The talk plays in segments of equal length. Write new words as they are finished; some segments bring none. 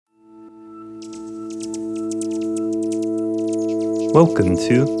Welcome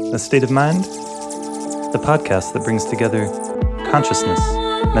to A State of Mind, the podcast that brings together consciousness,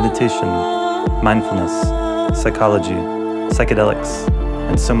 meditation, mindfulness, psychology, psychedelics,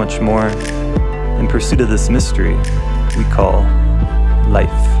 and so much more in pursuit of this mystery we call life.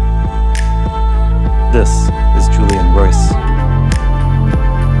 This is Julian Royce.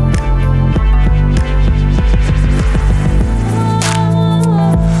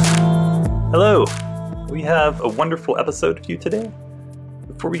 Hello! We have a wonderful episode for you today.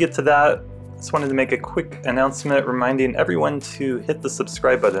 Before we get to that, I just wanted to make a quick announcement reminding everyone to hit the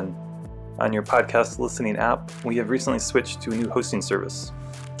subscribe button on your podcast listening app. We have recently switched to a new hosting service.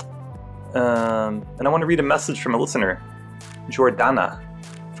 And I want to read a message from a listener, Jordana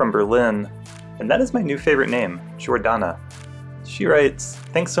from Berlin. And that is my new favorite name, Jordana. She writes,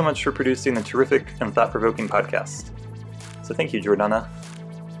 "Thanks so much for producing a terrific and thought-provoking podcast." So thank you, Jordana.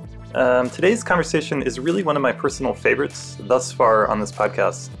 Today's conversation is really one of my personal favorites thus far on this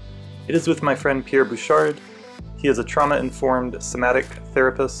podcast. It is with my friend Pierre Bouchard. He is a trauma-informed somatic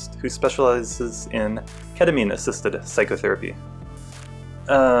therapist who specializes in ketamine-assisted psychotherapy.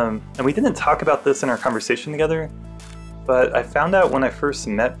 And we didn't talk about this in our conversation together, but I found out when I first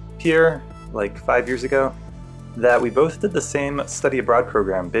met Pierre, like 5 years ago, that we both did the same study abroad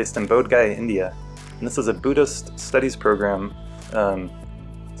program based in Bodh Gaya, India. And this is a Buddhist studies program.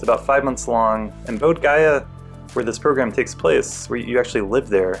 It's about 5 months long, and Bodh Gaya, where this program takes place, where you actually live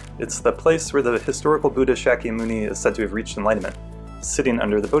there, it's the place where the historical Buddha Shakyamuni is said to have reached enlightenment, sitting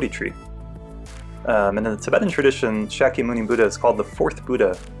under the Bodhi tree. And in the Tibetan tradition, Shakyamuni Buddha is called the fourth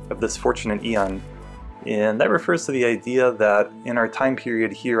Buddha of this fortunate eon, and that refers to the idea that in our time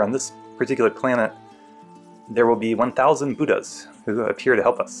period here on this particular planet, there will be 1,000 Buddhas who appear to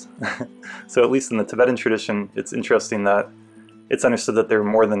help us. So at least in the Tibetan tradition, it's interesting that it's understood that there are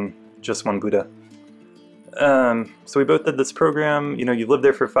more than just one Buddha. So we both did this program. You know, you live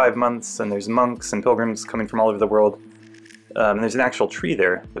there for 5 months, and there's monks and pilgrims coming from all over the world. And there's an actual tree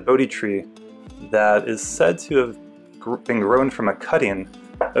there, the Bodhi tree, that is said to have been grown from a cutting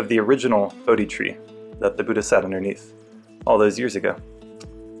of the original Bodhi tree that the Buddha sat underneath all those years ago.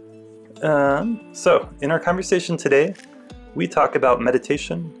 So in our conversation today, we talk about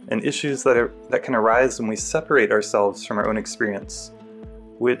meditation and issues that can arise when we separate ourselves from our own experience,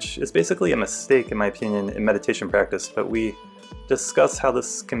 which is basically a mistake, in my opinion, in meditation practice, but we discuss how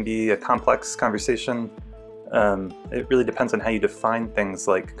this can be a complex conversation. It really depends on how you define things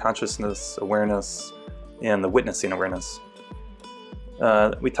like consciousness, awareness, and the witnessing awareness.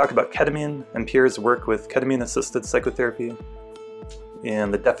 We talk about ketamine and Pierre's work with ketamine-assisted psychotherapy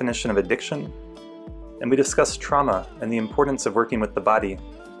and the definition of addiction. And we discuss trauma and the importance of working with the body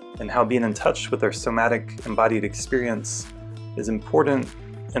and how being in touch with our somatic embodied experience is important,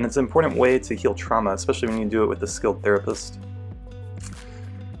 and it's an important way to heal trauma, especially when you do it with a skilled therapist.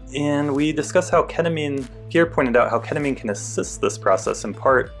 And we discuss how Pierre pointed out how ketamine can assist this process in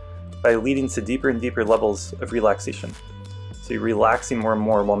part by leading to deeper and deeper levels of relaxation. So you're relaxing more and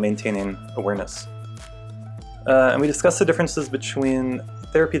more while maintaining awareness. And we discuss the differences between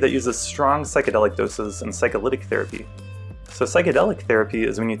therapy that uses strong psychedelic doses and psycholytic therapy. So psychedelic therapy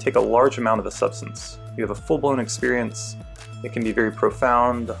is when you take a large amount of a substance. You have a full-blown experience. It can be very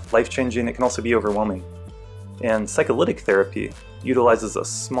profound, life-changing. It can also be overwhelming. And psycholytic therapy utilizes a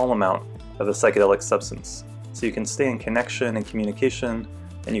small amount of a psychedelic substance. So you can stay in connection and communication,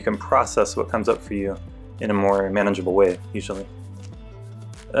 and you can process what comes up for you in a more manageable way, usually.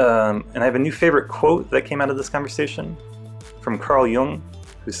 And I have a new favorite quote that came out of this conversation from Carl Jung,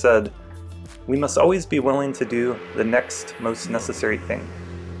 who said, "We must always be willing to do the next most necessary thing."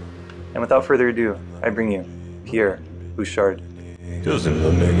 And without further ado, I bring you Pierre Bouchard.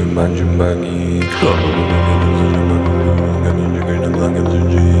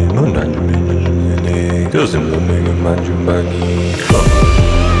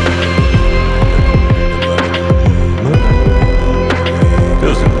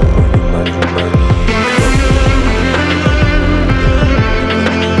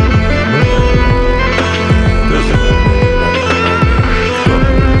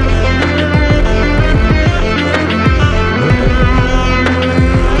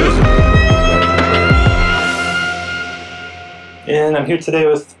 And I'm here today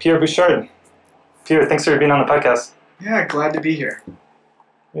with Pierre Bouchard. Pierre, thanks for being on the podcast. Yeah, glad to be here.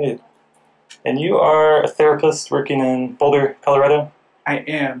 Great. And you are a therapist working in Boulder, Colorado? I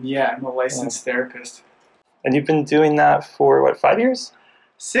am, yeah. I'm a licensed therapist. And you've been doing that for, 5 years?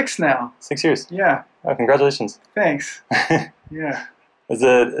 6 now. 6 years? Yeah. Oh, congratulations. Thanks. Yeah. Is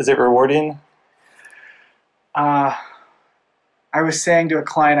it rewarding? I was saying to a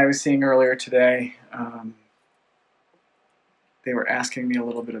client I was seeing earlier today, they were asking me a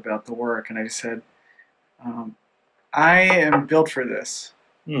little bit about the work, and I just said, I am built for this.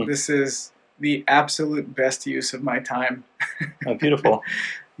 This is the absolute best use of my time. Oh, beautiful.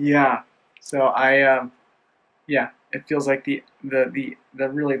 Yeah. So it feels like the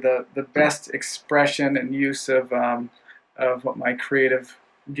really the best expression and use of what my creative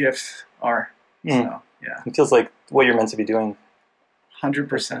gifts are. So yeah. It feels like what you're meant to be doing.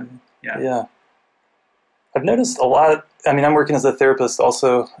 100%. Yeah. Yeah. I've noticed a lot. I mean, I'm working as a therapist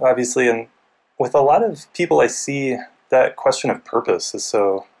also, obviously, and with a lot of people I see, that question of purpose is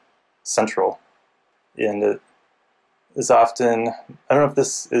so central. And it is often, I don't know if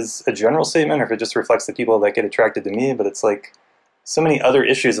this is a general statement or if it just reflects the people that get attracted to me, but it's like so many other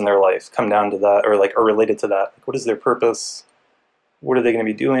issues in their life come down to that, or like are related to that. Like, what is their purpose? What are they going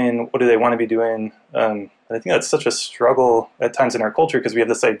to be doing? What do they want to be doing? And I think that's such a struggle at times in our culture, because we have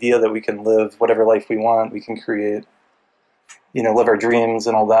this idea that we can live whatever life we want, we can create, live our dreams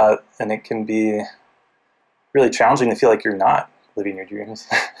and all that, and it can be really challenging to feel like you're not living your dreams.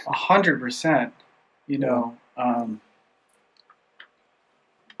 100%.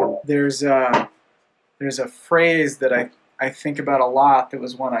 There's a phrase that I think about a lot that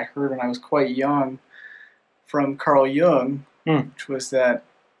was one I heard when I was quite young from Carl Jung, which was that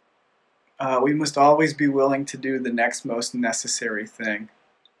we must always be willing to do the next most necessary thing.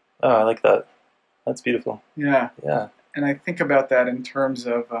 Oh, I like that. That's beautiful. Yeah. Yeah. And I think about that in terms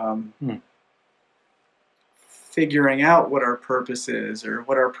of figuring out what our purpose is, or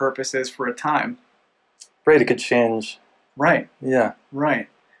what our purpose is for a time. Right. It could change. Right. Yeah. Right.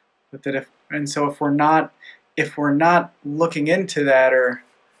 But that if we're not looking into that or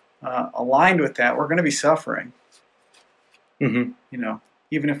aligned with that, we're going to be suffering. Mm-hmm.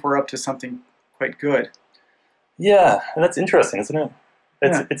 Even if we're up to something quite good. Yeah, and that's interesting, isn't it?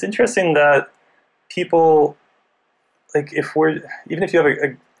 It's interesting that people, like, even if you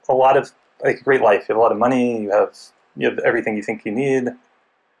have a lot of, like, a great life, you have a lot of money, you have everything you think you need,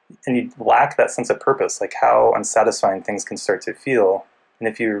 and you lack that sense of purpose, like how unsatisfying things can start to feel. And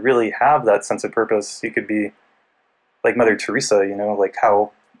if you really have that sense of purpose, you could be like Mother Teresa, like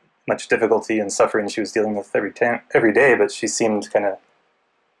how much difficulty and suffering she was dealing with every day, but she seemed kind of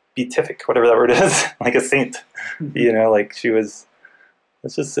beatific, whatever that word is, like a saint. Like she was.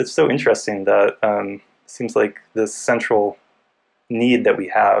 It's so interesting that seems like this central need that we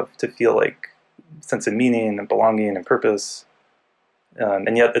have to feel like sense of meaning and belonging and purpose,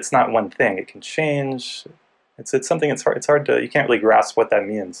 and yet it's not one thing. It can change. It's something. It's hard to. You can't really grasp what that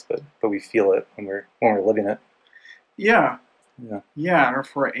means, but we feel it when we're living it. Yeah. Yeah. Yeah, or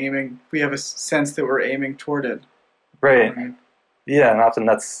if we have a sense that we're aiming toward it. Right. Yeah, and often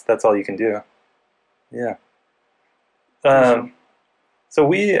that's all you can do. Yeah.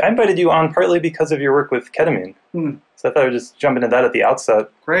 So I invited you on partly because of your work with ketamine. So I thought I would just jump into that at the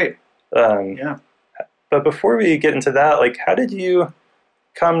outset. Great. Yeah. But before we get into that, like, how did you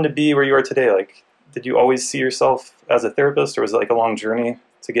come to be where you are today? Like, did you always see yourself as a therapist, or was it like a long journey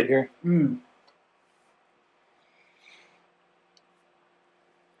to get here?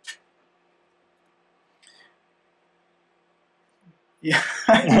 Yeah,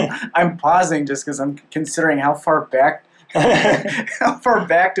 I'm pausing just because I'm considering how far back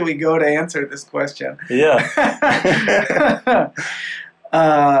do we go to answer this question? Yeah.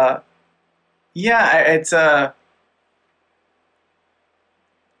 Yeah, it's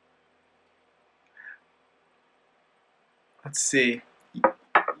let's see.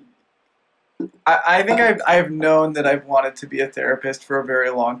 I think I've known that I've wanted to be a therapist for a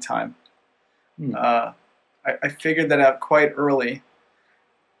very long time. I figured that out quite early.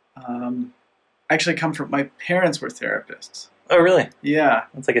 I actually come from, my parents were therapists. Oh, really? Yeah.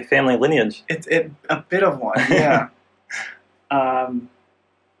 It's like a family lineage. It's a bit of one, yeah.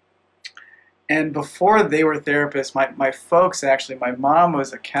 And before they were therapists, my folks actually, my mom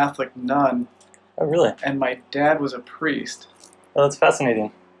was a Catholic nun. Oh, really? And my dad was a priest. Oh, that's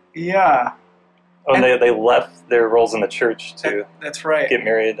fascinating. Yeah. Oh, and they left their roles in the church to that's right. Get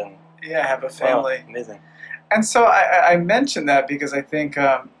married and have a family. Wow, amazing. And so I mentioned that because I think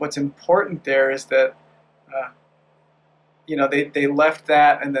what's important there is that, they left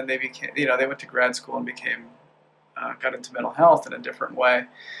that, and then they became, they went to grad school and got into mental health in a different way.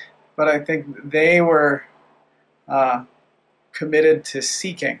 But I think they were committed to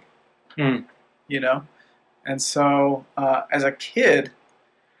seeking, And so as a kid,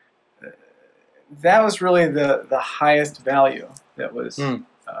 that was really the highest value that was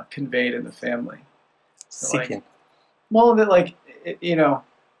conveyed in the family. So seeking. No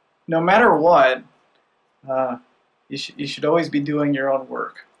matter what, you should always be doing your own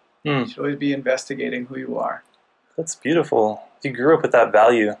work. You should always be investigating who you are. That's beautiful. You grew up with that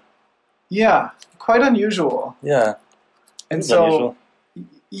value. Yeah, quite unusual. Yeah. And so, unusual.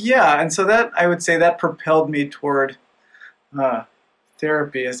 Yeah, and so that, I would say, that propelled me toward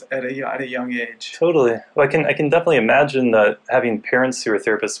therapy at a young age. Totally. Well, I can definitely imagine that having parents who are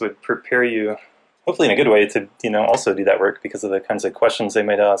therapists would prepare you, hopefully in a good way, to also do that work because of the kinds of questions they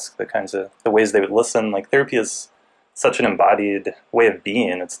might ask, the ways they would listen. Like, therapy is such an embodied way of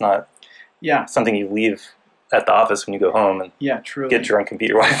being. It's not something you leave at the office when you go home and truly. Get drunk and beat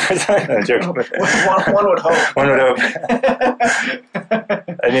your wife or something. I'm joking. One would hope. One would hope.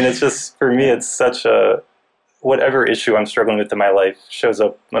 I mean, it's just, for me, it's such a, whatever issue I'm struggling with in my life shows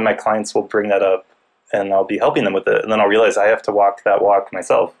up when my clients will bring that up, and I'll be helping them with it, and then I'll realize I have to walk that walk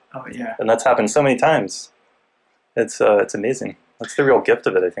myself. Oh, yeah. And that's happened so many times. It's amazing. That's the real gift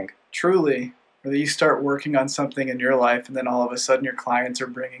of it, I think. Truly. Whether you start working on something in your life, and then all of a sudden your clients are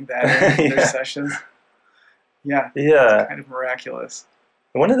bringing that in their sessions. Yeah. It's kind of miraculous.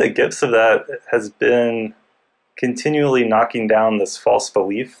 One of the gifts of that has been continually knocking down this false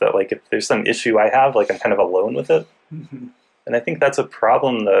belief that, like, if there's some issue I have, like, I'm kind of alone with it. Mm-hmm. And I think that's a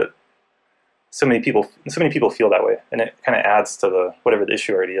problem that so many people feel that way, and it kind of adds to whatever the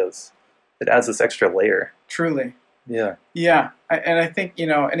issue already is. It adds this extra layer. Truly. Yeah. Yeah, and I think,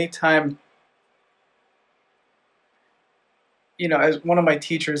 anytime, as one of my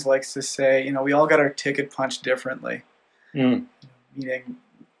teachers likes to say, we all got our ticket punched differently. Meaning,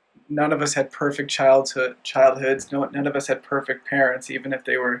 none of us had perfect childhoods. None of us had perfect parents, even if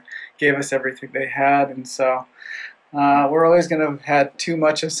they gave us everything they had. And so we're always going to have had too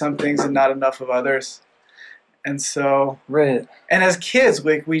much of some things and not enough of others. And so, right. And as kids,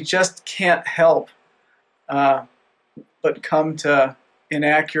 we just can't help but come to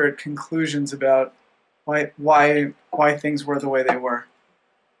inaccurate conclusions about why things were the way they were.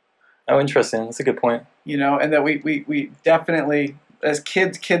 Oh, interesting. That's a good point. And that we definitely, as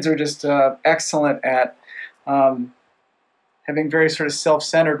kids are just excellent at having very sort of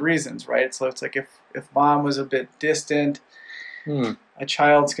self-centered reasons, right? So it's like if mom was a bit distant, a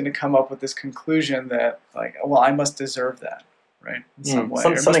child's going to come up with this conclusion that, like, well, I must deserve that, right? In some way.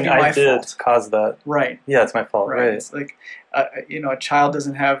 Something I did caused that. Right. Yeah, it's my fault. Right. It's like, a child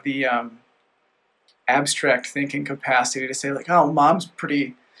doesn't have the abstract thinking capacity to say, like, oh, mom's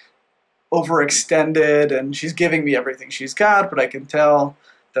pretty overextended and she's giving me everything she's got, but I can tell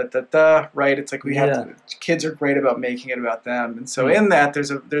right? It's like kids are great about making it about them, and so in that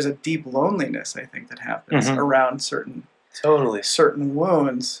there's a deep loneliness, I think, that happens around certain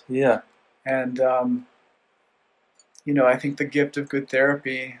wounds. Yeah. And I think the gift of good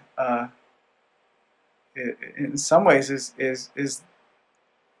therapy in some ways is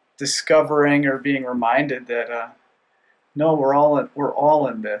discovering or being reminded that no, we're all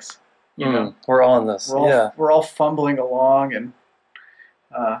in this. We're all in this. We're all fumbling along, and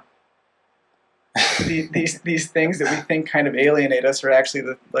these things that we think kind of alienate us are actually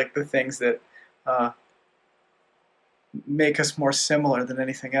the things that make us more similar than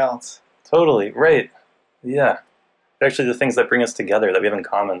anything else. Totally, right. Yeah. They're actually the things that bring us together, that we have in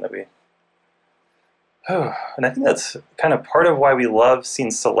common, and I think that's kind of part of why we love seeing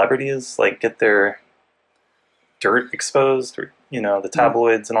celebrities, like, get their dirt exposed, or, the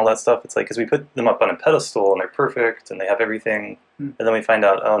tabloids and all that stuff. It's like, because we put them up on a pedestal and they're perfect and they have everything, and then we find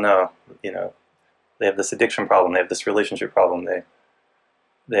out, oh no, they have this addiction problem, they have this relationship problem, they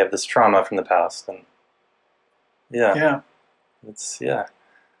have this trauma from the past, and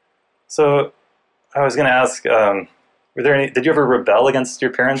So I was going to ask, did you ever rebel against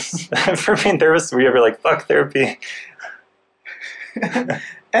your parents for being therapists? Were you ever like, fuck therapy? I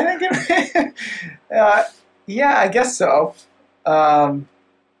think, I guess so. I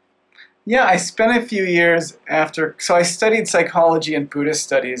spent a few years so I studied psychology and Buddhist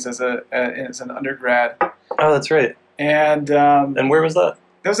studies as an undergrad. Oh, that's right. And where was that?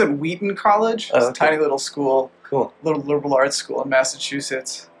 That was at Wheaton College. It's a tiny little school. Cool. Little liberal arts school in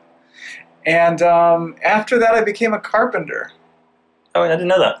Massachusetts. And after that, I became a carpenter. Oh, I didn't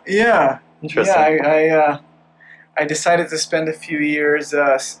know that. Yeah. Interesting. Yeah, I decided to spend a few years,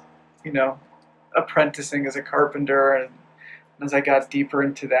 apprenticing as a carpenter, and as I got deeper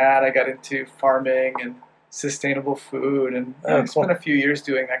into that, I got into farming and sustainable food, and I spent a few years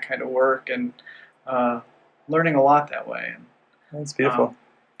doing that kind of work and learning a lot that way. And, that's beautiful.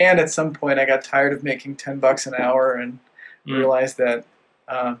 And at some point, I got tired of making $10 an hour and realized that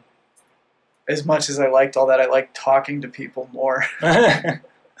as much as I liked all that, I liked talking to people more.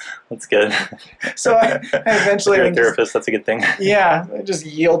 That's good. So I eventually... If you're a therapist, that's a good thing. Yeah, I just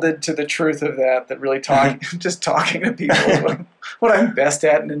yielded to the truth of that really just talking to people is what I'm best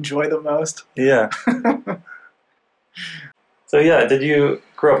at and enjoy the most. Yeah. So yeah, did you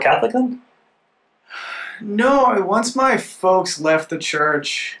grow up Catholic then? No, once my folks left the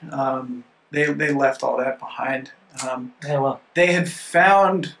church, they left all that behind. Yeah, well. They had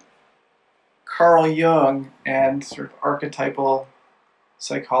found Carl Jung and sort of archetypal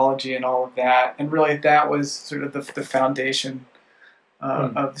psychology and all of that, and really that was sort of the foundation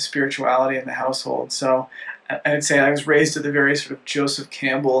of the spirituality in the household. So I'd say I was raised with a very sort of Joseph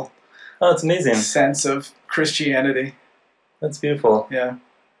Campbell That's amazing. sense of Christianity. That's beautiful. Yeah.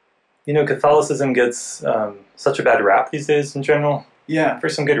 You know, Catholicism gets such a bad rap these days in general. Yeah. For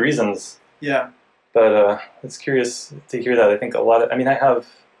some good reasons. Yeah. But it's curious to hear that. I think I have,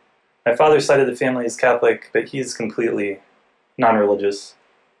 my father's side of the family is Catholic, but he's completely non-religious.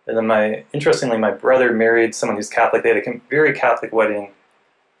 And then interestingly, my brother married someone who's Catholic. They had a very Catholic wedding,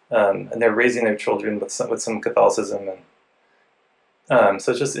 and they're raising their children with some Catholicism. And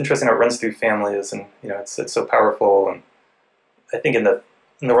so it's just interesting how it runs through families, and it's so powerful. And I think in the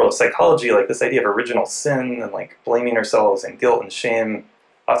world of psychology, like this idea of original sin and like blaming ourselves and guilt and shame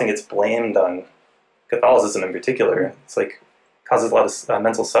often gets blamed on Catholicism in particular. It's like causes a lot of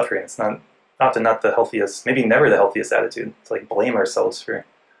mental suffering. It's often not the healthiest, maybe never the healthiest attitude to like blame ourselves for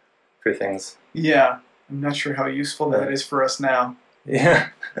things. Yeah. I'm not sure how useful that is for us now. Yeah.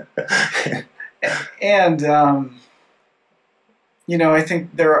 And I think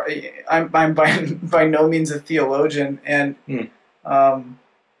I'm by no means a theologian, and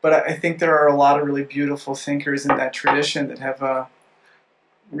but I think there are a lot of really beautiful thinkers in that tradition that have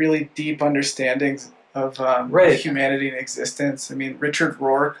really deep understandings of humanity and existence. I mean, Richard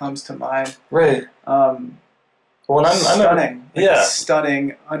Rohr comes to mind. Right. Well, I'm a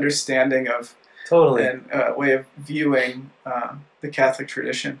stunning understanding of totally and way of viewing the Catholic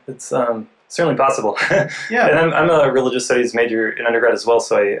tradition. It's certainly possible. Yeah. And I'm a religious studies major in undergrad as well,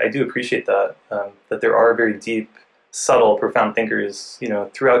 so I do appreciate that that there are very deep, subtle, profound thinkers,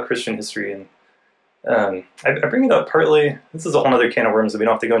 throughout Christian history. And I bring it up partly. This is a whole other can of worms that we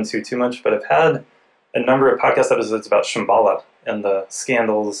don't have to go into too much. But I've had a number of podcast episodes about Shambhala and the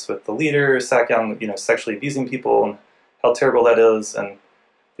scandals with the leader, Sakyan, sexually abusing people, and how terrible that is. And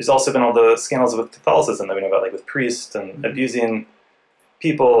there's also been all the scandals with Catholicism that we know about, like with priests and abusing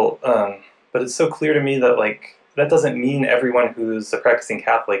people. But it's so clear to me that that doesn't mean everyone who's a practicing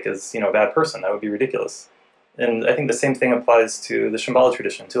Catholic is a bad person. That would be ridiculous. And I think the same thing applies to the Shambhala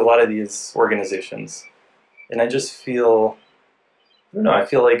tradition, to a lot of these organizations. And I just feel, I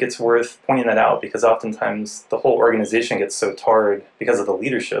feel like it's worth pointing that out, because oftentimes the whole organization gets so tarred because of the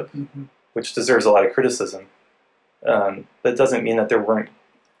leadership, which deserves a lot of criticism. That doesn't mean that there weren't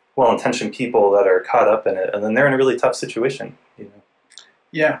well-intentioned people that are caught up in it, and then they're in a really tough situation.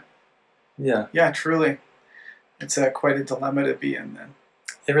 Yeah. Yeah. Yeah, truly. It's quite a dilemma to be in then.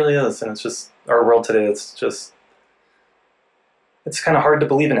 It really is, and it's just our world today. It's kind of hard to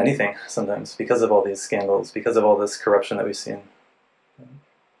believe in anything sometimes because of all these scandals, because of all this corruption that we've seen.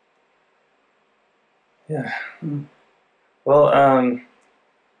 Yeah. Well, and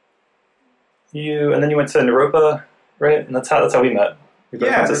then you went to Naropa, right? And that's how we met. We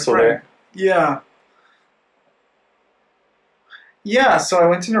both went to school there. Yeah. Yeah, so I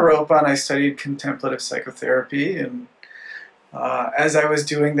went to Naropa and I studied contemplative psychotherapy, and as I was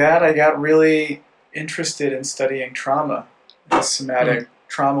doing that, I got really interested in studying trauma and somatic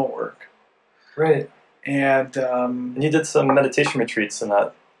trauma work. Right. And you did some meditation retreats in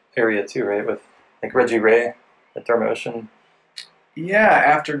that area too, right? With Reggie Ray at Dharma Ocean. Yeah,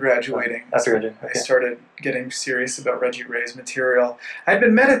 after graduating. Okay. I started getting serious about Reggie Ray's material. I'd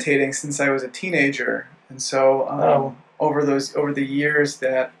been meditating since I was a teenager, and so over the years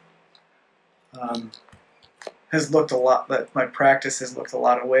that has looked a lot. That my practice has looked a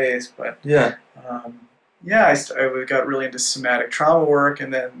lot of ways, but I got really into somatic trauma work,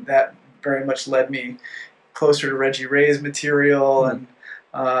 and then that very much led me closer to Reggie Ray's material and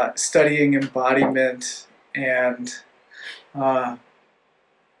studying embodiment and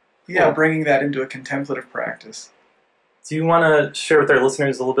bringing that into a contemplative practice. Do you want to share with our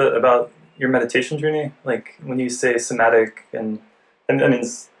listeners a little bit about your meditation journey? Like when you say somatic, and I mean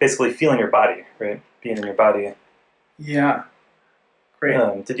it's basically feeling your body, right? Being in your body. Yeah.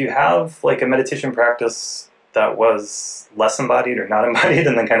 Great. Did you have a meditation practice that was less embodied or not embodied,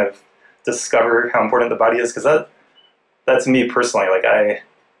 and then kind of discover how important the body is? Because that's me personally. When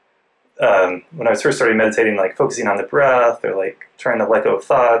I was first starting meditating, focusing on the breath or trying to let go of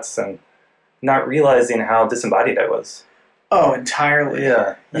thoughts and not realizing how disembodied I was. Oh, entirely.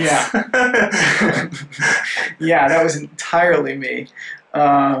 Yeah. Yeah. Yeah, that was entirely me.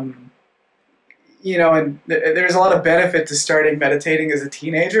 and there's a lot of benefit to starting meditating as a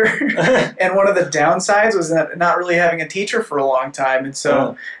teenager. And one of the downsides was not really having a teacher for a long time. And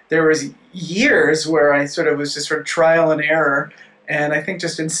so there was years where I was just trial and error, and I think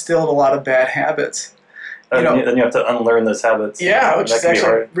just instilled a lot of bad habits. Then you have to unlearn those habits. Yeah, which is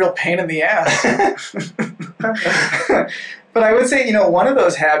actually a real pain in the ass. But I would say, one of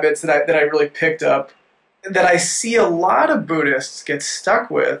those habits that I really picked up, that I see a lot of Buddhists get stuck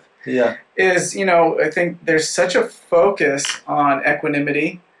with, is, I think there's such a focus on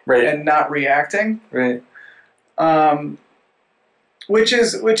equanimity and not reacting. Right. Which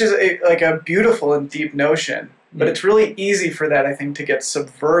is a beautiful and deep notion, but it's really easy for that, I think, to get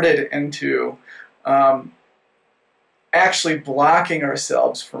subverted into actually blocking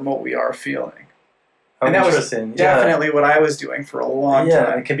ourselves from what we are feeling. And that was definitely what I was doing for a long time.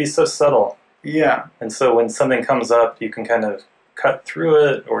 Yeah, it can be so subtle. Yeah. And so when something comes up, you can kind of cut through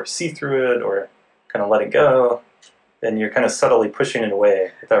it or see through it or kind of let it go. And you're kind of subtly pushing it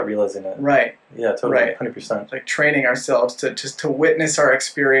away without realizing it. Right. Yeah, totally. Right. 100%. Like training ourselves to witness our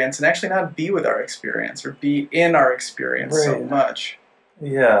experience and actually not be with our experience or be in our experience so much.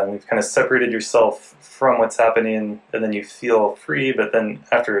 Yeah, and you've kind of separated yourself from what's happening, and then you feel free, but then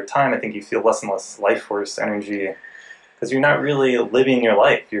after a time, I think you feel less and less life force energy, because you're not really living your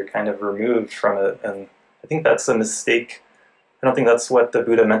life. You're kind of removed from it, and I think that's a mistake. I don't think that's what the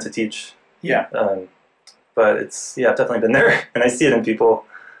Buddha meant to teach. Yeah. But it's, I've definitely been there, and I see it in people.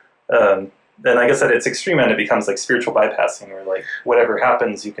 And I guess at its extreme end, it becomes like spiritual bypassing, where like whatever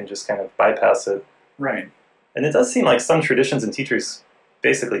happens, you can just kind of bypass it. Right. And it does seem like some traditions and teachers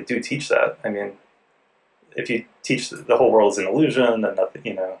basically do teach that. I mean, if you teach the whole world is an illusion and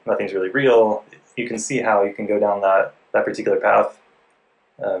nothing, nothing's really real, you can see how you can go down that particular path.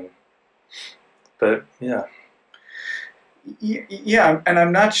 But yeah. Yeah, and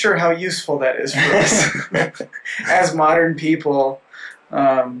I'm not sure how useful that is for us as modern people.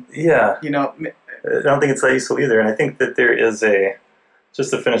 I don't think it's that useful either. And I think that there is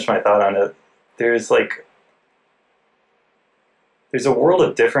just to finish my thought on it, there's a world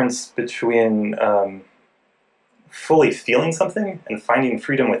of difference between fully feeling something and finding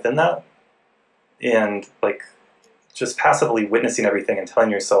freedom within that, and like just passively witnessing everything and telling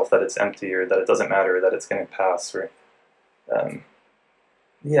yourself that it's empty or that it doesn't matter or that it's going to pass. Or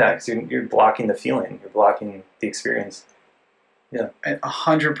because you're blocking the feeling, you're blocking the experience. Yeah,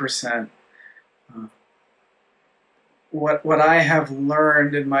 100%. What I have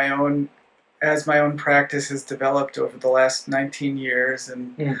learned as my own practice has developed over the last 19 years,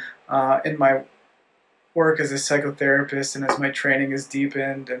 and in my work as a psychotherapist, and as my training has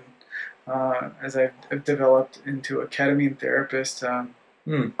deepened, and as I've developed into a ketamine therapist, and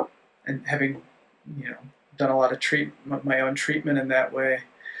having done a lot of my own treatment in that way,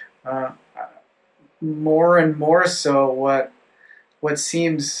 more and more so, what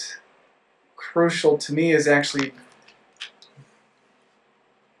seems crucial to me is actually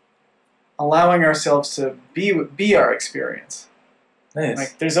allowing ourselves to be our experience. Nice.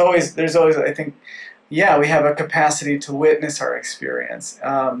 Like there's always I think, we have a capacity to witness our experience,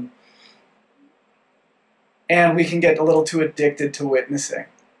 and we can get a little too addicted to witnessing.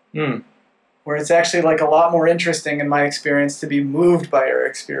 Where it's actually like a lot more interesting in my experience to be moved by our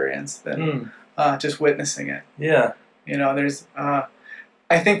experience than just witnessing it. Yeah. There's I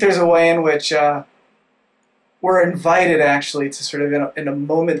think there's a way in which we're invited actually to sort of in a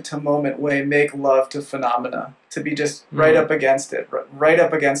moment-to-moment way make love to phenomena, to be just right up against it, right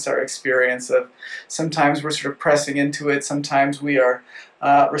up against our experience of sometimes we're sort of pressing into it, sometimes we are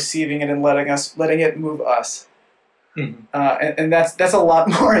receiving it and letting it move us. And that's a lot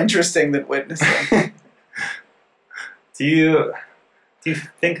more interesting than witnessing. Do you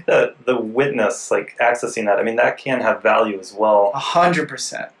think that the witness, like accessing that, I mean, that can have value as well?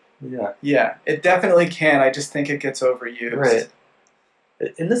 100%. Yeah. Yeah, it definitely can. I just think it gets overused. Right.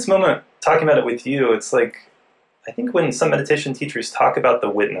 In this moment, talking about it with you, it's like, I think when some meditation teachers talk about the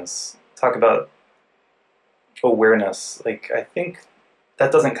witness, talk about awareness, like, I think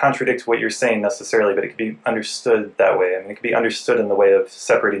that doesn't contradict what you're saying necessarily, but it could be understood that way. I mean, it could be understood in the way of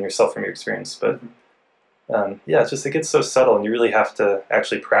separating yourself from your experience. But it's just, it gets so subtle, and you really have to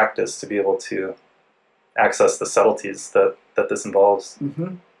actually practice to be able to access the subtleties that this involves.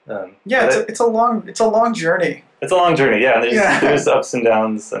 It's a long journey. It's a long journey, yeah. There's ups and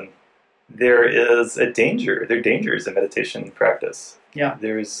downs, and there is a danger. There are dangers in meditation practice. Yeah.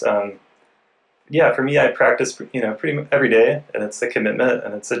 There's, for me, I practice, pretty much every day, and it's a commitment,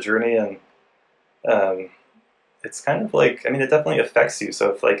 and it's a journey, and it's kind of like, I mean, it definitely affects you.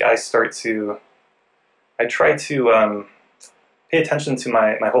 So if like I try to pay attention to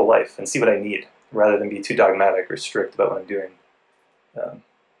my whole life and see what I need. rather than be too dogmatic or strict about what I'm doing.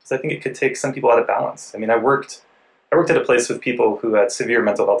 Because I think it could take some people out of balance. I mean, I worked at a place with people who had severe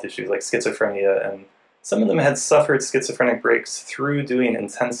mental health issues like schizophrenia, and some of them had suffered schizophrenic breaks through doing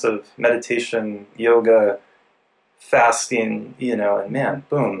intensive meditation, yoga, fasting, and man,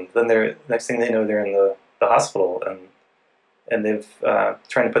 boom, then next thing they know, they're in the hospital, and they've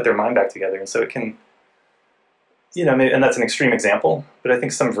trying to put their mind back together. And so it can, maybe, and that's an extreme example, but I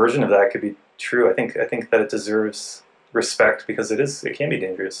think some version of that could be true. I think that it deserves respect because it can be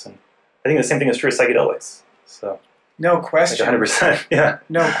dangerous. And I think the same thing is true of psychedelics. So no question. Like 100%. Yeah.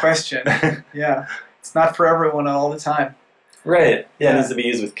 No question. Yeah. It's not for everyone all the time. Right. Yeah. It needs to be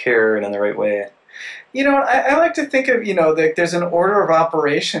used with care and in the right way. I like to think of, that there's an order of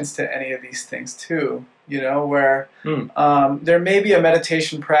operations to any of these things too, where there may be a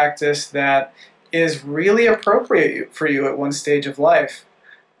meditation practice that is really appropriate for you at one stage of life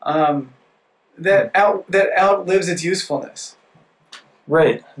that outlives its usefulness.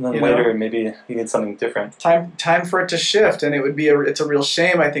 Right, and then later maybe you need something different. Time for it to shift, and it's a real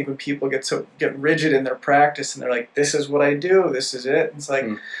shame, I think, when people get rigid in their practice and they're like, "This is what I do, this is it." And it's like,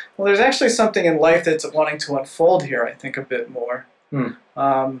 well, there's actually something in life that's wanting to unfold here. I think a bit more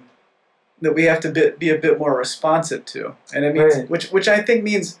that we have to be a bit more responsive to, and it means which I think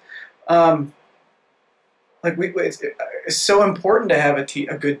means it's so important to have a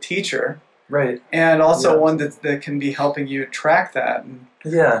good teacher. Right. And also one that can be helping you track that. And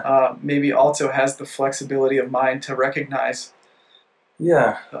maybe also has the flexibility of mind to recognize.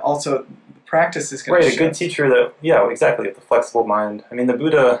 Yeah. Also, the practice is going to shift. A good teacher exactly, with the flexible mind. I mean, the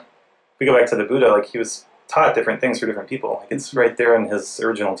Buddha, if we go back to the Buddha, he was taught different things for different people. It's right there in his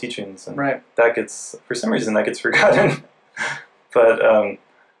original teachings. And that for some reason, that gets forgotten. But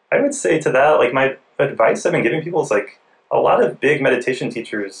I would say to that, my advice I've been giving people is a lot of big meditation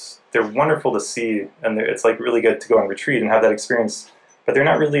teachers, they're wonderful to see, and it's really good to go on retreat and have that experience, but they're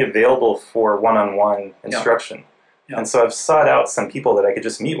not really available for one-on-one instruction. Yeah. And so I've sought out some people that I could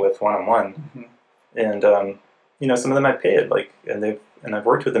just meet with one-on-one, and some of them I've paid, and I've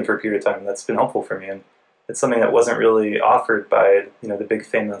worked with them for a period of time, and that's been helpful for me. And it's something that wasn't really offered by the big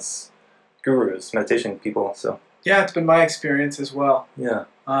famous gurus, meditation people. So yeah, it's been my experience as well. Yeah.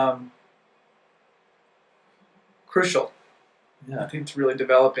 Crucial. Yeah, I think it's really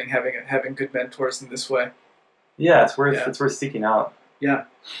developing having good mentors in this way. Yeah, it's worth seeking out. Yeah.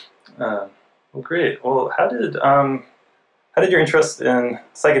 Well, great. Well, how did your interest in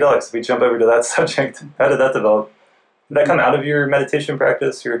psychedelics? If we jump over to that subject, how did that develop? Did that come out of your meditation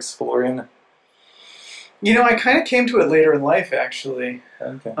practice? You're exploring. I kind of came to it later in life, actually.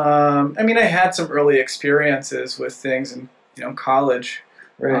 Okay. I had some early experiences with things in college,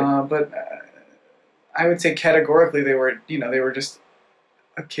 right? But I would say categorically they were just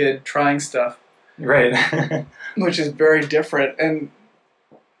a kid trying stuff. Right. Which is very different. And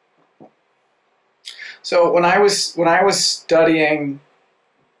so when I was studying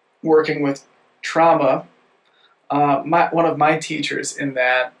working with trauma, one of my teachers in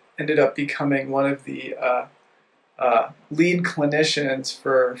that ended up becoming one of the lead clinicians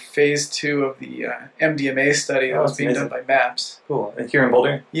for phase 2 of the MDMA study that was being done by MAPS. Cool. And here in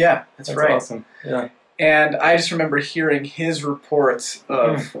Boulder? Yeah, that's right. Awesome. Yeah. And I just remember hearing his reports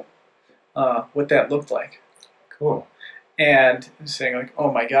of what that looked like. Cool. And saying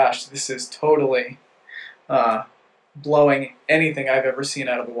oh my gosh, this is totally blowing anything I've ever seen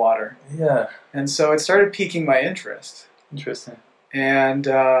out of the water. Yeah. And so it started piquing my interest. Interesting. And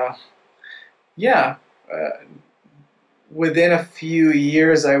within a few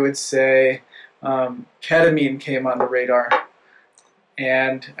years, I would say, ketamine came on the radar.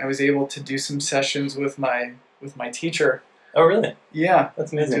 And I was able to do some sessions with my teacher. Oh, really? Yeah.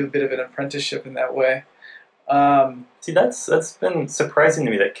 That's amazing. Do a bit of an apprenticeship in that way. See, that's been surprising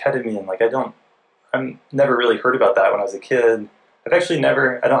to me, that ketamine, I've never really heard about that when I was a kid. I don't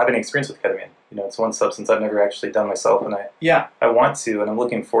have any experience with ketamine. It's one substance I've never actually done myself, and I want to, and I'm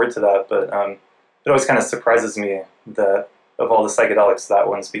looking forward to that, but it always kind of surprises me that of all the psychedelics, that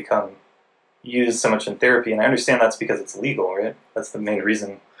one's become used so much in therapy, and I understand that's because it's legal, right? That's the main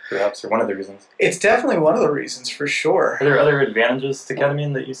reason, perhaps, or one of the reasons. It's definitely one of the reasons, for sure. Are there other advantages to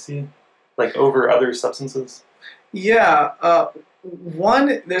ketamine that you see, over other substances? Yeah,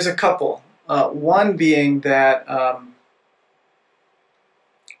 there's a couple. One being that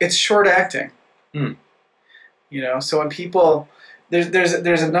it's short-acting. So when people, there's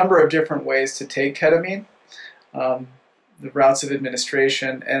a number of different ways to take ketamine, the routes of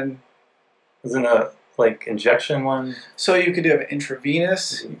administration, and isn't a injection one? So you could do an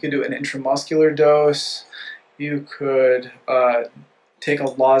intravenous, you could do an intramuscular dose, you could take a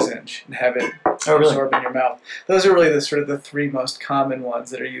lozenge and have it absorb in your mouth. Those are really the three most common ones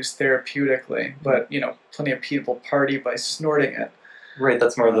that are used therapeutically. But plenty of people party by snorting it. Right,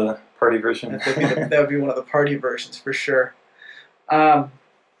 that's more the party version. That would be one of the party versions for sure.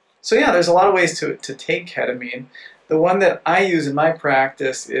 So yeah, there's a lot of ways to take ketamine. The one that I use in my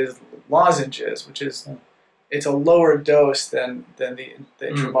practice is lozenges, which is it's a lower dose than the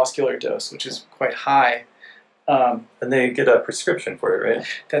intramuscular dose, which is quite high. And they get a prescription for it, right?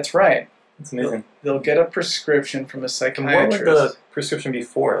 That's right. That's amazing. They'll get a prescription from a psychiatrist. And what would the prescription be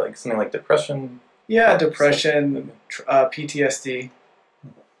for? Like something like depression? Yeah, depression, PTSD,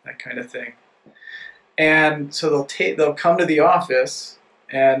 that kind of thing. And so they'll come to the office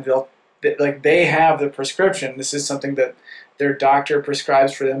and they have the prescription. This is something that their doctor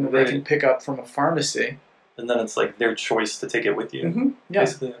prescribes for them that they can pick up from a pharmacy. And then it's like their choice to take it with you. Mm-hmm. Yeah.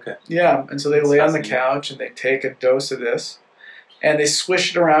 Basically, okay. Yeah, and so they lay on the couch and they take a dose of this, and they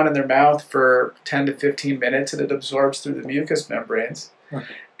swish it around in their mouth for 10 to 15 minutes, and it absorbs through the mucous membranes.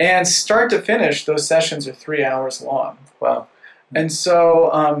 Okay. And start to finish, those sessions are 3 hours long. Wow. And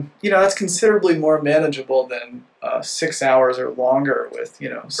so, that's considerably more manageable than 6 hours or longer with,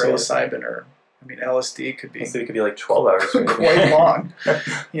 psilocybin or, LSD could be. So it could be like 12 hours. Quite long.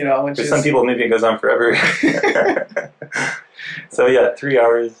 For some people, maybe it goes on forever. So yeah, 3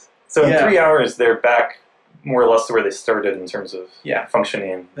 hours. So in 3 hours, they're back more or less to where they started in terms of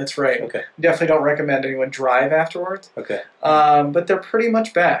functioning. That's right. Okay. Definitely don't recommend anyone drive afterwards. Okay. But they're pretty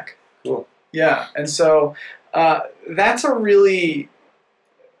much back. Cool. Yeah, and so that's a really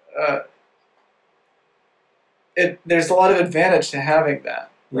there's a lot of advantage to having that,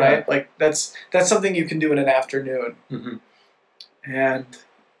 right? Yeah. Like that's something you can do in an afternoon. Mm-hmm. And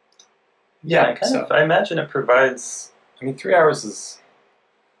I imagine it provides. 3 hours is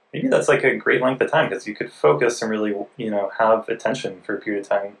maybe that's like a great length of time because you could focus and really have attention for a period of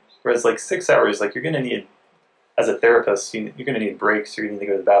time. Whereas like 6 hours, like you're going to need, as a therapist, you're going to need breaks. You're going to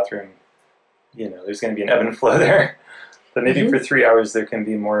need to go to the bathroom. There's going to be an ebb and flow there. But maybe for 3 hours there can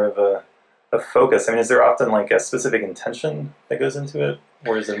be more of a focus. Is there often like a specific intention that goes into it,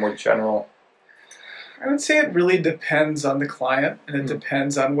 or is it more general? I would say it really depends on the client, and it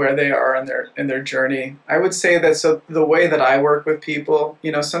depends on where they are in their journey. I would say that the way that I work with people,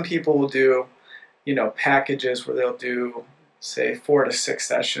 some people will do, packages where they'll do, say, 4 to 6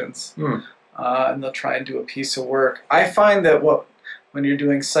 sessions, and they'll try and do a piece of work. I find that when you're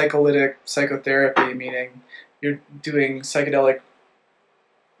doing psychotherapy, meaning you're doing psychedelic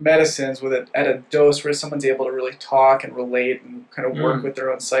medicines at a dose where someone's able to really talk and relate and kind of work with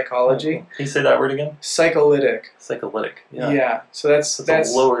their own psychology. Can you say that word again? Psycholytic. Psycholytic. Yeah. Yeah. So that's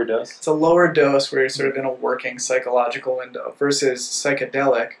a lower dose. It's a lower dose where you're sort of in a working psychological window versus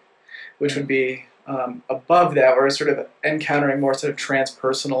psychedelic, which would be above that, where it's sort of encountering more sort of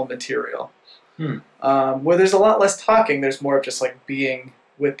transpersonal material. Where there's a lot less talking, there's more of just like being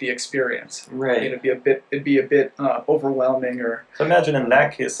with the experience. Right. It'd be a bit overwhelming. So imagine in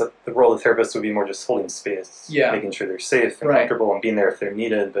that case that the role of the therapist would be more just holding space, making sure they're safe and comfortable and being there if they're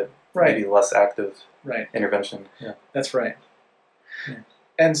needed, but maybe less active intervention. Yeah. That's right. Yeah.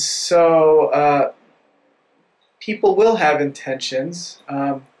 And so people will have intentions.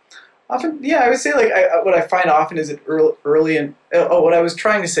 Often, I would say what I find often is that early and what I was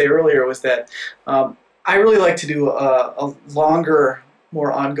trying to say earlier was that I really like to do a longer, more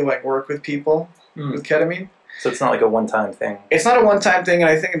ongoing work with people with ketamine. So it's not like a one-time thing. It's not a one-time thing, and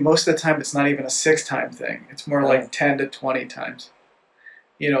I think most of the time it's not even a 6-time thing. It's more like 10 to 20 times.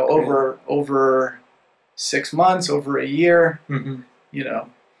 Over 6 months, over a year.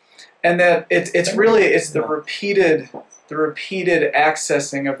 And that it's really the repeated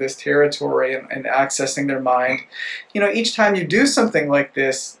accessing of this territory and accessing their mind. Each time you do something like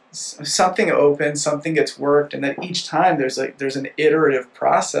this, something opens, something gets worked, and then each time there's an iterative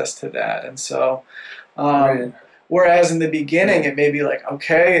process to that. And so, whereas in the beginning it may be like,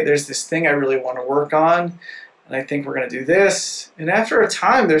 okay, there's this thing I really want to work on, and I think we're going to do this. And after a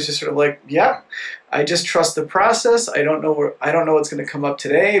time, there's just sort of like, I just trust the process. I don't know what's going to come up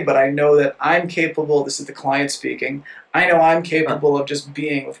today, but I know that I'm capable. This is the client speaking. I know I'm capable of just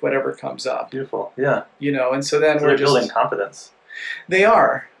being with whatever comes up. Beautiful. Yeah. And so then they're building confidence. They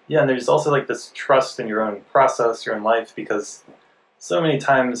are. Yeah, and there's also like this trust in your own process, your own life, because so many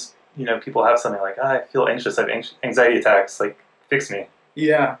times, people have something like, I feel anxious, I have anxiety attacks, like, fix me.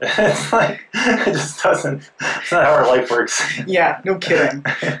 Yeah. It's like, it just doesn't, it's not how our life works. Yeah, no kidding.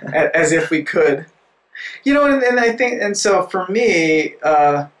 As if we could. And I think, and so for me,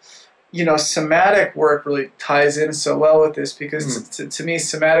 somatic work really ties in so well with this because to me,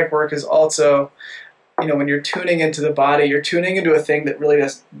 somatic work is also when you're tuning into the body, you're tuning into a thing that really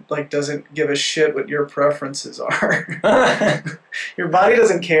doesn't give a shit what your preferences are. Your body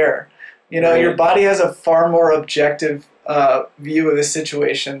doesn't care. Your body has a far more objective view of the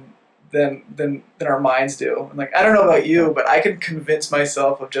situation than our minds do. And I don't know about you, but I can convince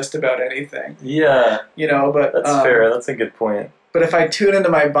myself of just about anything. Yeah. But that's fair. That's a good point. But if I tune into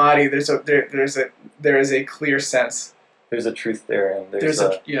my body, there is a clear sense. There's a truth there, and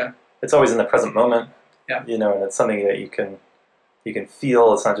yeah. It's always in the present moment. Yeah. And it's something that you can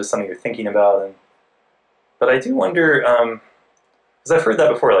feel. It's not just something you're thinking about. But I do wonder, because I've heard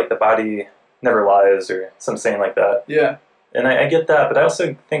that before, like the body never lies, or some saying like that. Yeah. And I get that, but I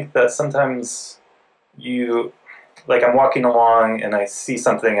also think that sometimes I'm walking along and I see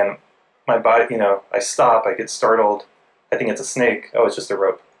something and my body, I stop, I get startled, I think it's a snake, oh, it's just a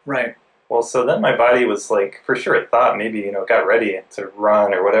rope. Right. Well, so then my body was for sure it thought maybe, got ready to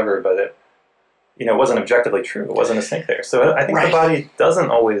run or whatever, but it, it wasn't objectively true, it wasn't a snake there. So I think the body doesn't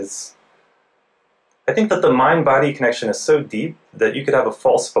always, I think that the mind-body connection is so deep that you could have a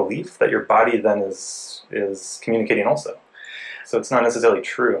false belief that your body then is communicating also. So it's not necessarily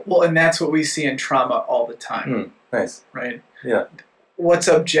true. Well, and that's what we see in trauma all the time. Nice. Right? Yeah. What's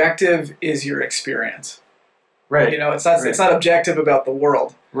objective is your experience. Right. It's not objective about the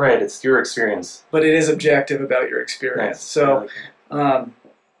world. Right, it's your experience. But it is objective about your experience. Nice. So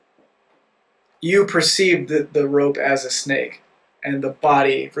you perceive the rope as a snake, and the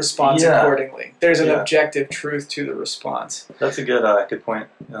body responds accordingly. There's an objective truth to the response. That's a good point.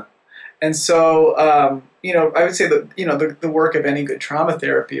 Yeah. And so, I would say that, the work of any good trauma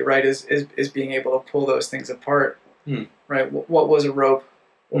therapy, right, is being able to pull those things apart, right? What was a rope?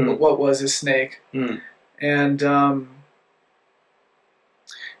 What was a snake? And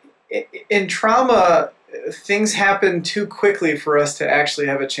in trauma, things happen too quickly for us to actually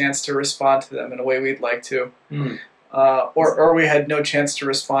have a chance to respond to them in a way we'd like to, or we had no chance to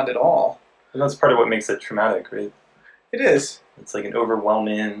respond at all. And that's part of what makes it traumatic, right? It is. It's like an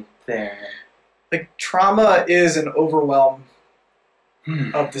overwhelming thing. Like trauma is an overwhelm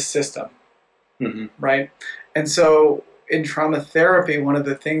of the system, right? And so in trauma therapy, one of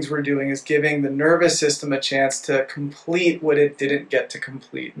the things we're doing is giving the nervous system a chance to complete what it didn't get to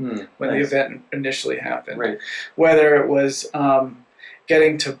complete when the event initially happened. Right. Whether it was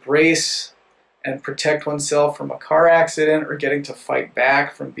getting to brace and protect oneself from a car accident, or getting to fight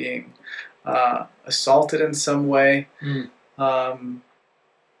back from being assaulted in some way.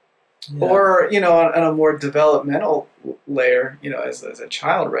 Or, on a more developmental layer, as a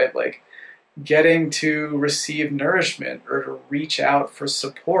child, right? Like getting to receive nourishment or to reach out for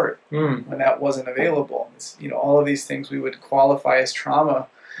support when that wasn't available. It's, all of these things we would qualify as trauma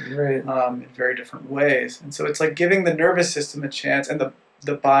in very different ways. And so it's like giving the nervous system a chance, and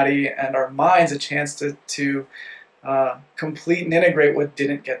the body and our minds a chance to complete and integrate what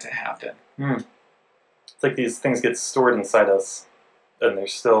didn't get to happen. It's like these things get stored inside us and they're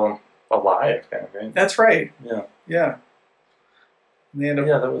still alive, kind of, right? That's right. Yeah. Yeah. And they end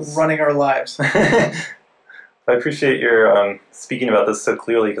up running our lives. I appreciate your speaking about this so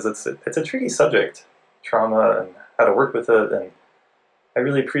clearly, because it's a tricky subject, trauma and how to work with it. And I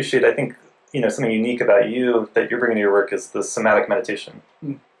really appreciate, I think, something unique about you that you're bringing to your work is the somatic meditation.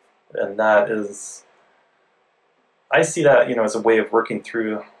 And that is, I see that, as a way of working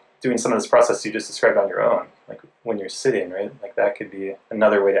through doing some of this process you just described on your own, like when you're sitting, right? Like that could be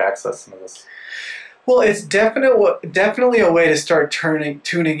another way to access some of this. Well, it's definitely a way to start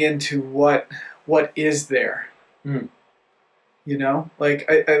tuning into what is there. Like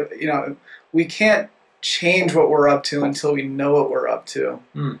we can't change what we're up to until we know what we're up to.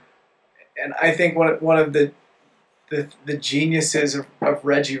 And I think one of the geniuses of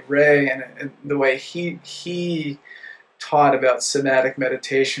Reggie Ray and the way he taught about somatic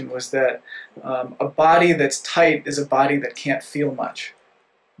meditation was that a body that's tight is a body that can't feel much.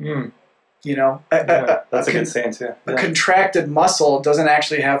 That's a good saying too. A contracted muscle doesn't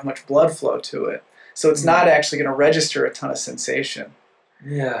actually have much blood flow to it, so it's not actually going to register a ton of sensation.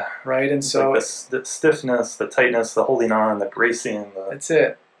 Yeah. Right, and it's so like the stiffness, the tightness, the holding on, the bracing. That's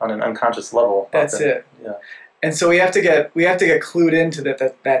it. On an unconscious level. That's it. Yeah. And so we have to get clued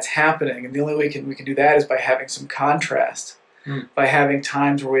into that's happening, and the only way we can do that is by having some contrast, by having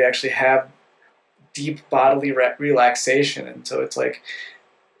times where we actually have deep bodily relaxation. And so it's like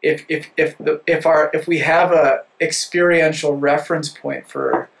if we have a experiential reference point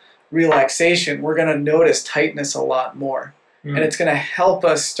for relaxation, we're going to notice tightness a lot more, and it's going to help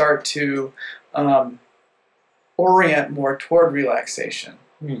us start to orient more toward relaxation.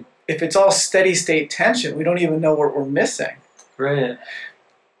 If it's all steady state tension, we don't even know what we're missing. Right.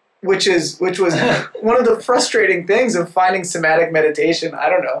 which was one of the frustrating things of finding somatic meditation, I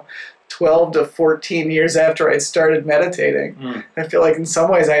don't know, 12 to 14 years after I'd started meditating. I feel like in some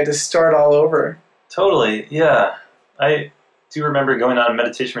ways I had to start all over. Totally, yeah. I do remember going on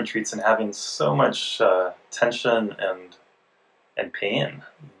meditation retreats and having so much tension and pain,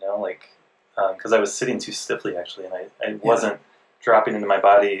 like, because I was sitting too stiffly, actually, and I wasn't dropping into my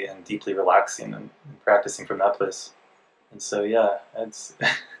body and deeply relaxing and practicing from that place. And so, yeah, it's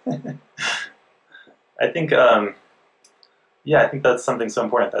I think that's something so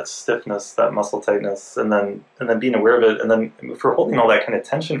important, that stiffness, that muscle tightness, and then being aware of it. And then if we're holding all that kind of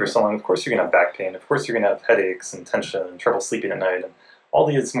tension for so long, of course you're going to have back pain. Of course you're going to have headaches and tension and trouble sleeping at night and all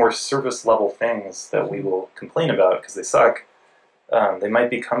these more surface level things that we will complain about because they suck. They might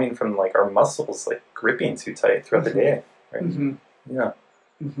be coming from like our muscles like gripping too tight throughout the day. Right? Mm-hmm. Yeah.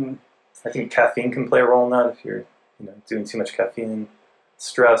 Mm-hmm. I think caffeine can play a role in that. If you're doing too much caffeine,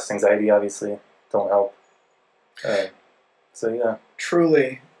 stress, anxiety, obviously don't help. So yeah,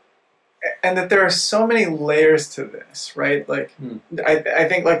 truly, and that there are so many layers to this, right? Like, I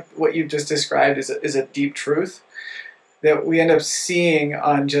think like what you've just described is a deep truth that we end up seeing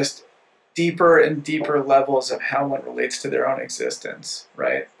on just deeper and deeper levels of how one relates to their own existence,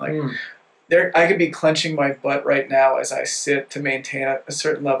 right? Like, I could be clenching my butt right now as I sit to maintain a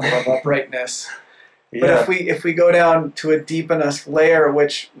certain level of uprightness. Yeah. But if we go down to a deep enough layer,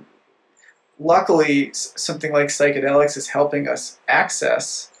 which luckily something like psychedelics is helping us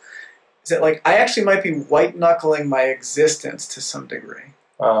access, is that like I actually might be white knuckling my existence to some degree.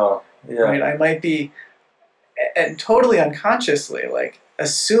 Oh, yeah. Right? I might be, and totally unconsciously, like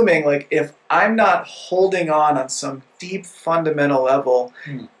assuming like if I'm not holding on some deep fundamental level,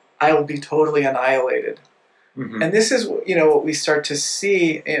 I will be totally annihilated. Mm-hmm. And this is what we start to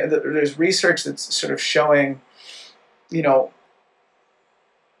see. There's research that's sort of showing,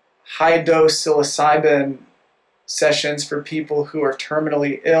 high dose psilocybin sessions for people who are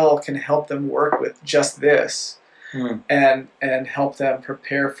terminally ill can help them work with just this, and help them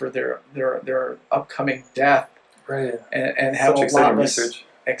prepare for their upcoming death, right? And have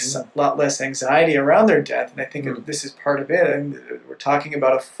a lot less anxiety around their death. And I think this is part of it. And we're talking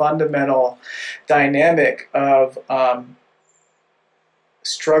about a fundamental dynamic of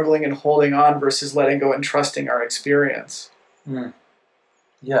struggling and holding on versus letting go and trusting our experience.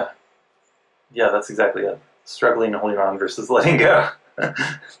 Yeah. Yeah, that's exactly it. Struggling and holding on versus letting go.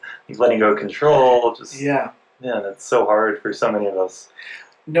 Letting go of control. That's so hard for so many of us.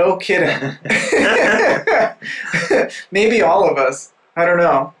 No kidding. Maybe all of us. I don't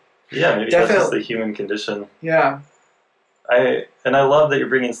know. Yeah, maybe that's just the human condition. Yeah. I love that you're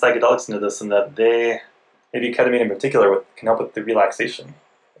bringing psychedelics into this, and that maybe ketamine in particular, can help with the relaxation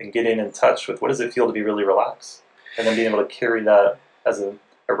and getting in touch with what does it feel to be really relaxed, and then being able to carry that as a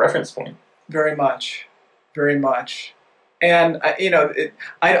reference point. Very much, very much. And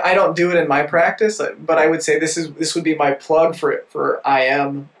I don't do it in my practice, but I would say this would be my plug for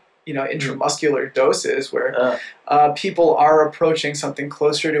IM, intramuscular doses where people are approaching something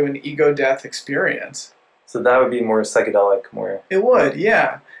closer to an ego death experience. So that would be more psychedelic, more. It would,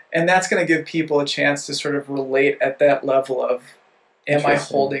 yeah, and that's going to give people a chance to sort of relate at that level of, am I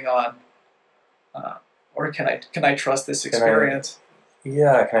holding on, or can I trust this experience?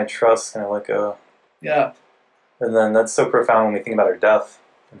 Can I trust? Can I let go? Yeah. And then that's so profound when we think about our death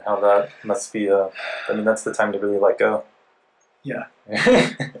and how that must be that's the time to really let go. Yeah.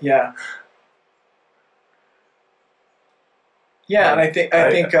 Yeah. Yeah, and I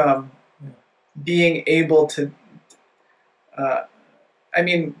think being able to, I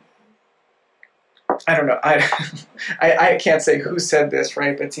don't know, I can't say who said this,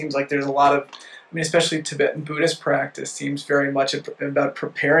 right? But it seems like there's a lot of, especially Tibetan Buddhist practice seems very much about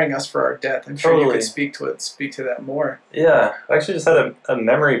preparing us for our death. I'm sure you could speak to that more. Yeah, I actually just had a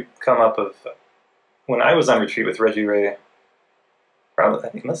memory come up of when I was on retreat with Reggie Ray. Probably,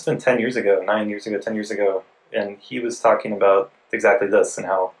 I think it must have been 10 years ago, and he was talking about exactly this and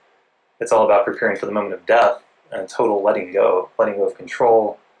how it's all about preparing for the moment of death and total letting go of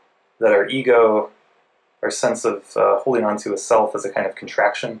control, that our ego, our sense of holding on to a self as a kind of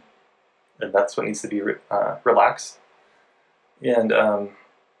contraction, and that's what needs to be relaxed. And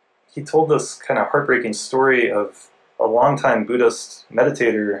he told this kind of heartbreaking story of a longtime Buddhist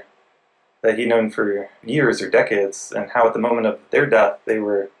meditator that he'd known for years or decades, and how at the moment of their death they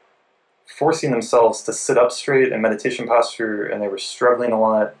were forcing themselves to sit up straight in meditation posture, and they were struggling a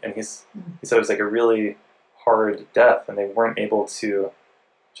lot, and he said it was like a really hard death, and they weren't able to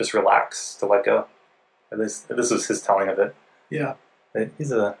just relax, to let go. At least this was his telling of it. Yeah. It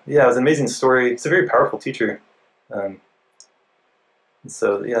was an amazing story. He's a very powerful teacher. And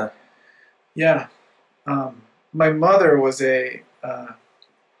so, yeah. Yeah. My mother was a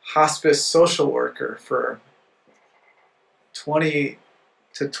hospice social worker for 20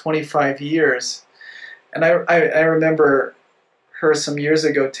 to 25 years. And I remember her some years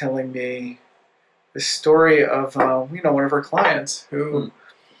ago telling me the story of, one of her clients who,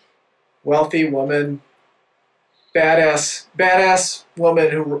 wealthy woman, badass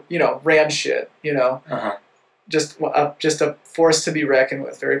woman who, ran shit, just a force to be reckoned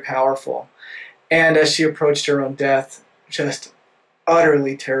with, very powerful. And as she approached her own death, just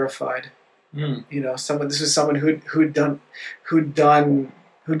utterly terrified. This was someone who'd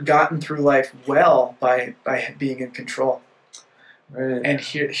gotten through life well by being in control. Right. And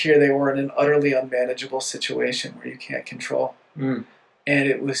here they were in an utterly unmanageable situation where you can't control. And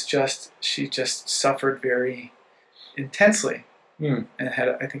it was she just suffered very intensely and had,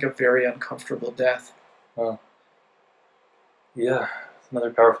 I think, a very uncomfortable death. Wow. Yeah, it's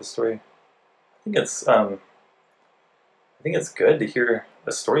another powerful story. I think it's good to hear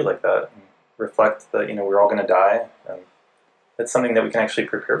a story like that and reflect that we're all going to die, and it's something that we can actually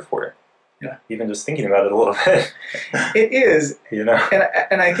prepare for. Yeah. Even just thinking about it a little bit. It is. And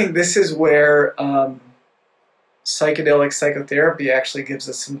I think this is where psychedelic psychotherapy actually gives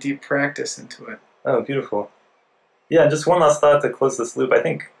us some deep practice into it. Oh, beautiful. Yeah, just one last thought to close this loop. I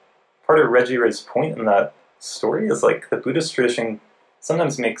think part of Reggie Ray's point in that story is like the Buddhist tradition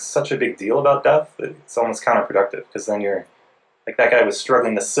sometimes makes such a big deal about death that it's almost counterproductive, because then you're like, that guy was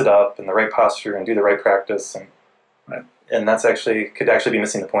struggling to sit up in the right posture and do the right practice, and that's could actually be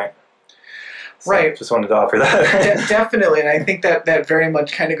missing the point. So right. Just wanted to offer that. Definitely, and I think that very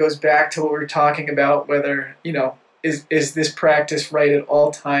much kind of goes back to what we were talking about, whether, is this practice right at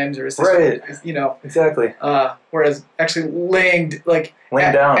all times, or is this right? Exactly. Whereas actually laying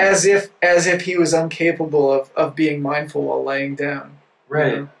down as if he was incapable of being mindful while laying down.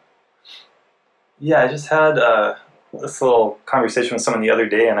 Right. Yeah, I just had this little conversation with someone the other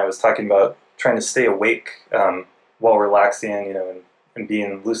day, and I was talking about trying to stay awake while relaxing, and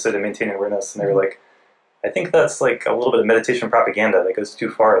being lucid and maintaining awareness. And they were like, I think that's like a little bit of meditation propaganda that goes too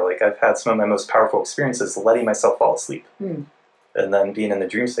far. Like, I've had some of my most powerful experiences letting myself fall asleep and then being in the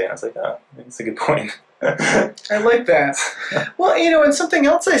dream state. And I was like, oh, that's a good point. I like that. Well, and something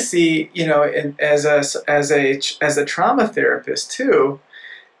else I see, as a trauma therapist too,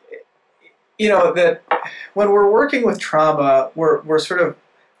 that when we're working with trauma, we're sort of,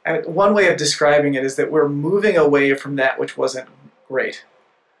 one way of describing it is that we're moving away from that which wasn't great.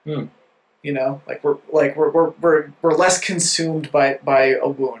 We're less consumed by a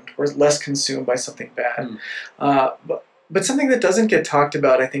wound. We're less consumed by something bad. But something that doesn't get talked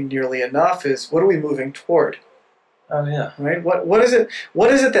about, I think, nearly enough is, what are we moving toward? Oh yeah. Right. What is it?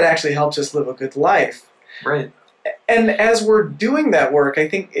 What is it that actually helps us live a good life? Right. And as we're doing that work, I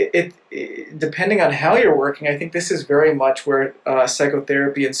think it depending on how you're working, I think this is very much where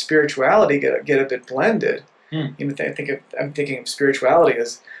psychotherapy and spirituality get a bit blended. I'm thinking of spirituality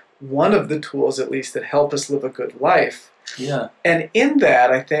as one of the tools, at least, that help us live a good life. Yeah. And in that,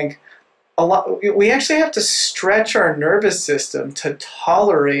 I think we actually have to stretch our nervous system to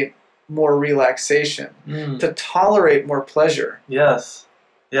tolerate more relaxation, to tolerate more pleasure. Yes.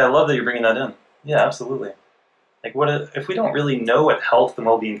 Yeah, I love that you're bringing that in. Yeah, absolutely. Like, if we don't really know what health and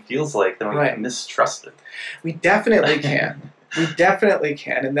well-being feels like, then we can mistrust it. We definitely can. We definitely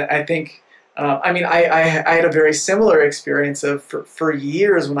can. And I think, I had a very similar experience of, for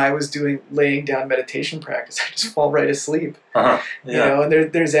years when I was laying down meditation practice, I just fall right asleep. Yeah. And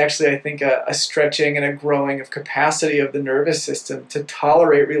there's actually, I think, a stretching and a growing of capacity of the nervous system to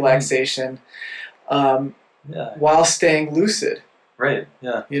tolerate relaxation while staying lucid. Right,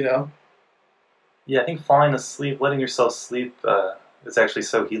 yeah. Yeah, I think falling asleep, letting yourself sleep is actually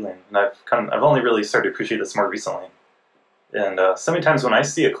so healing. And I've only really started to appreciate this more recently. And so many times when I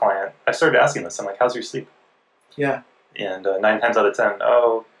see a client, I started asking this. I'm like, how's your sleep? Yeah. And 9 times out of 10,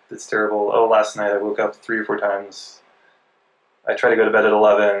 oh, it's terrible. Oh, last night I woke up 3 or 4 times. I tried to go to bed at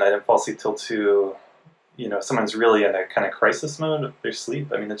 11. I didn't fall asleep till 2. Someone's really in a kind of crisis mode of their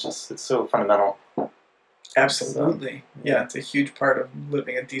sleep. I mean, it's so fundamental. Absolutely. So, yeah, it's a huge part of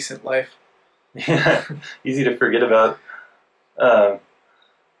living a decent life. Yeah, easy to forget about.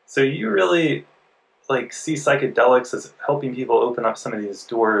 So you really see psychedelics as helping people open up some of these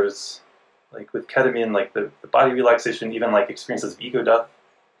doors, like with ketamine, like the body relaxation, even like experiences of ego death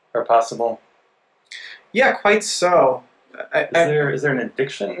are possible. Yeah, quite so. Is there an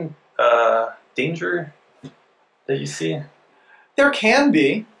addiction danger that you see? There can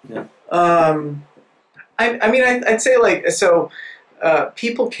be. Yeah. I'd say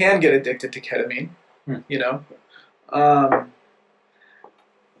people can get addicted to ketamine.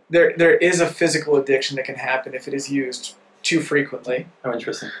 there is a physical addiction that can happen if it is used too frequently. Oh,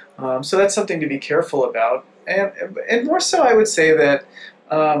 interesting. So that's something to be careful about. And more so, I would say that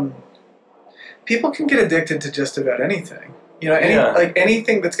people can get addicted to just about anything. Like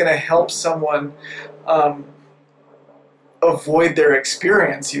anything that's going to help someone avoid their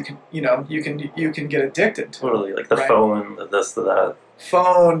experience. You can get addicted to. Totally, like the phone, the this, the that.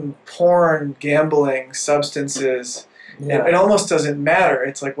 Phone, porn, gambling, substances. Yeah. It almost doesn't matter.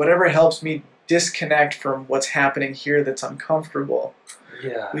 It's like whatever helps me disconnect from what's happening here that's uncomfortable.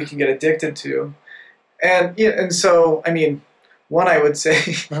 Yeah. We can get addicted to. And so, I mean, one, I would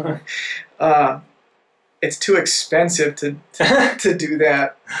say it's too expensive to do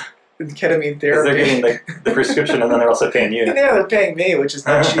that with ketamine therapy. They're getting the prescription and then they're also paying you. Yeah, they're paying me, which is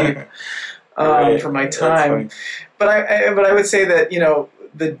not cheap for my time. But I would say that,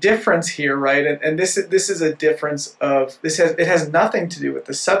 the difference here, right, and this is a difference of, it has nothing to do with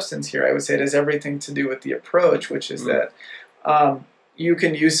the substance here. I would say it has everything to do with the approach, which is that you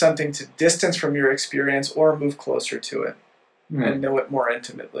can use something to distance from your experience or move closer to it and know it more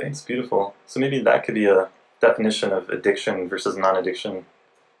intimately. It's beautiful. So maybe that could be a definition of addiction versus non-addiction.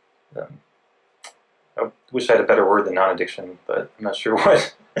 I wish I had a better word than non-addiction, but I'm not sure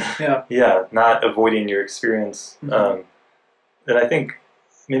what. Yeah, not avoiding your experience. And I think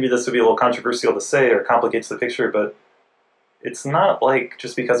maybe this would be a little controversial to say or complicates the picture, but it's not like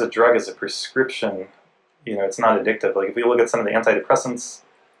just because a drug is a prescription, it's not addictive. Like if we look at some of the antidepressants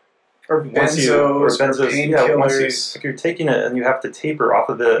or benzos, or painkillers, if you're taking it and you have to taper off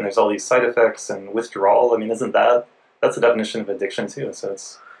of it, and there's all these side effects and withdrawal. I mean, isn't that's the definition of addiction too? So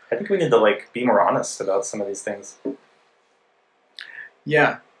I think we need to be more honest about some of these things.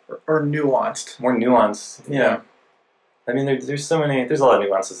 Yeah, or nuanced. More nuanced. Yeah. I mean, there's a lot of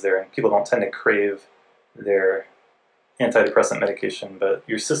nuances there, and people don't tend to crave their antidepressant medication, but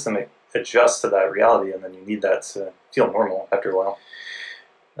your system adjusts to that reality, and then you need that to feel normal after a while.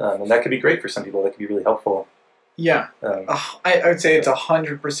 And that could be great for some people. That could be really helpful. Yeah. I would say it's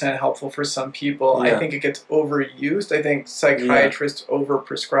 100% helpful for some people. Yeah. I think it gets overused. I think psychiatrists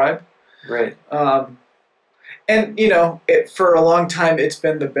overprescribe. Right. And, for a long time, it's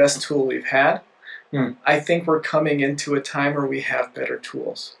been the best tool we've had. I think we're coming into a time where we have better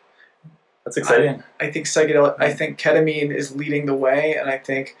tools. That's exciting. I think psychedelic. I think ketamine is leading the way, and I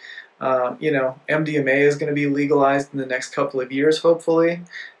think, MDMA is going to be legalized in the next couple of years, hopefully,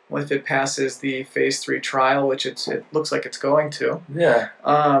 if it passes the phase 3 trial, which it looks like it's going to. Yeah.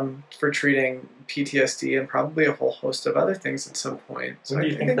 For treating PTSD and probably a whole host of other things at some point. So when do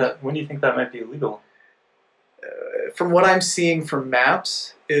you think that might be legal? From what I'm seeing from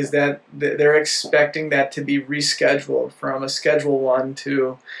MAPS, is that they're expecting that to be rescheduled from a Schedule 1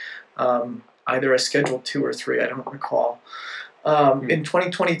 to either a Schedule 2 or 3, I don't recall, in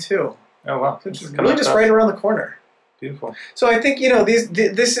 2022. Oh, wow. So it's really just right around the corner. Beautiful. So I think,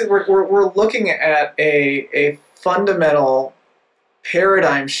 we're looking at a fundamental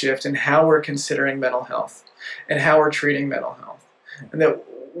paradigm shift in how we're considering mental health and how we're treating mental health. And that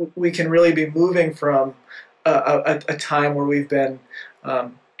we can really be moving from a time where we've been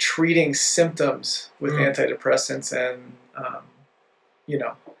treating symptoms with antidepressants and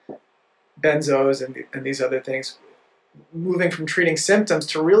benzos and these other things, moving from treating symptoms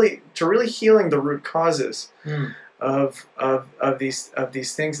to really healing the root causes of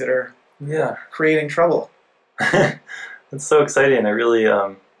these things that are creating trouble. It's so exciting. I really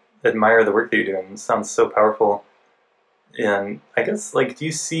admire the work that you're doing. It sounds so powerful. And I guess, do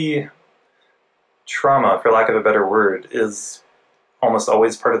you see trauma, for lack of a better word, is almost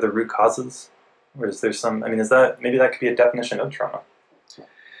always part of the root causes? Or is there maybe that could be a definition of trauma?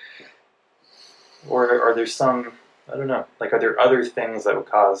 Or are there some, I don't know, are there other things that would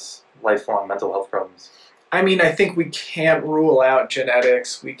cause lifelong mental health problems? I mean, I think we can't rule out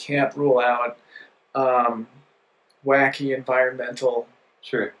genetics. We can't rule out wacky environmental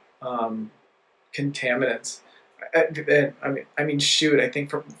contaminants. I mean, shoot, I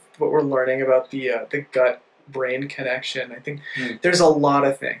think from what we're learning about the gut-brain connection, I think there's a lot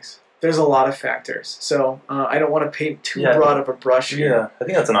of things. There's a lot of factors. So I don't want to paint too broad of a brush here. Yeah, I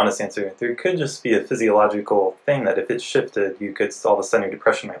think that's an honest answer. There could just be a physiological thing that if it shifted, you could all of a sudden your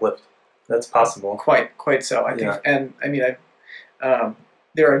depression might lift. That's possible. Quite so, I think. And I mean,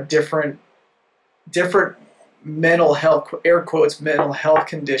 there are different mental health, air quotes, mental health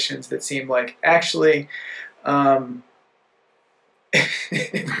conditions that seem like actually,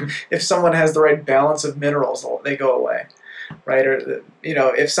 if someone has the right balance of minerals, they go away. right? Or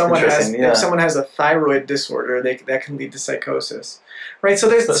if someone has a thyroid disorder, that can lead to psychosis, right? So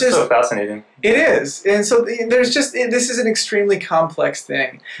there's That's so fascinating. It is, and so there's this is an extremely complex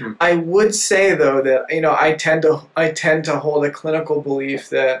thing. I would say though that I tend to hold a clinical belief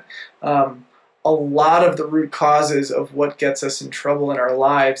that a lot of the root causes of what gets us in trouble in our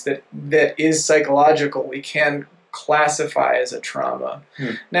lives that is psychological, we can classify as a trauma.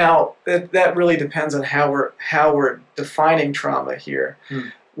 Now that really depends on how we're defining trauma here,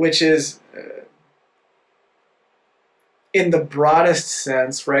 which is in the broadest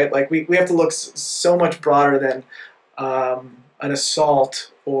sense, right? Like we have to look so much broader than an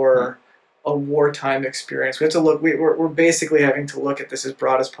assault or a wartime experience. We have to look. We're basically having to look at this as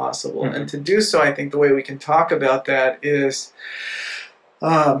broad as possible, and to do so, I think the way we can talk about that is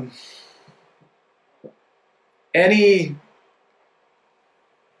any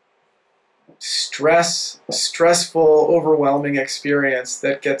stressful, overwhelming experience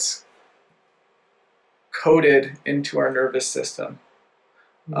that gets coded into our nervous system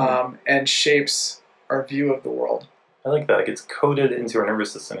and shapes our view of the world. I like that. It gets coded into our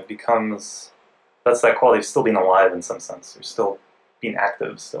nervous system. It becomes, that's that quality of still being alive in some sense, or still being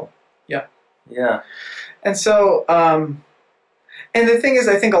active still. Yeah. Yeah. And so, and the thing is,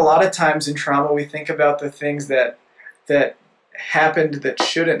 I think a lot of times in trauma, we think about the things that happened that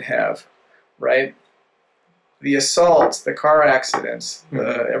shouldn't have, right? The assaults, the car accidents,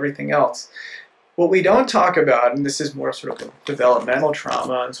 everything else. What we don't talk about, and this is more sort of a developmental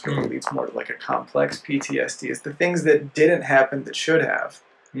trauma and sort of leads more to like a complex PTSD, is the things that didn't happen that should have.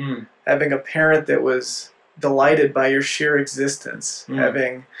 Having a parent that was delighted by your sheer existence,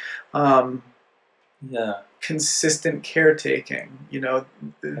 having consistent caretaking,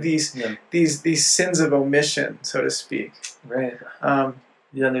 these sins of omission, so to speak. Right. And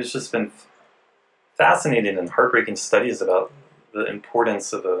there's just been fascinating and heartbreaking studies about the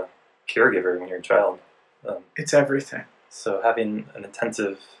importance of a caregiver when you're a child. It's everything. So having an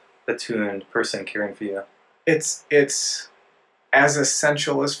attentive, attuned person caring for you. It's as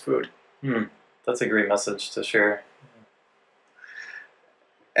essential as food. That's a great message to share.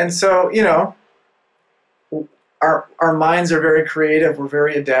 And so, our minds are very creative. We're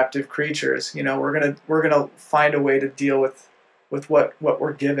very adaptive creatures. We're gonna find a way to deal with what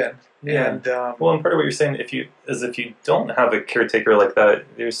we're given. Yeah. And well, and part of what you're saying, if you don't have a caretaker like that,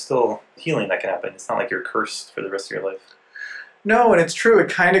 there's still healing that can happen. It's not like you're cursed for the rest of your life. No, and it's true. It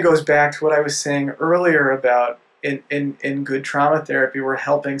kind of goes back to what I was saying earlier about in good trauma therapy, we're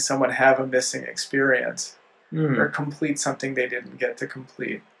helping someone have a missing experience or complete something they didn't get to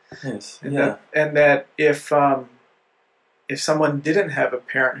complete. Yes. And that if someone didn't have a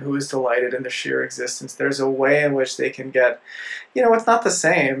parent who was delighted in their sheer existence, there's a way in which they can get, it's not the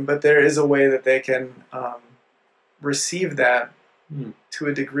same, but there is a way that they can receive that to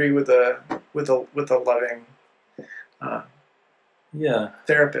a degree with a loving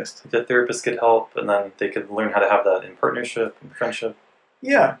therapist. The therapist could help, and then they could learn how to have that in partnership and friendship.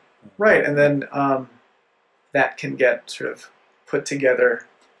 Yeah, right. And then that can get sort of put together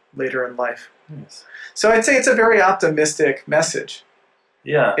later in life. Yes. So I'd say it's a very optimistic message.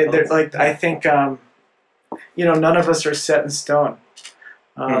 Yeah. I think, none of us are set in stone.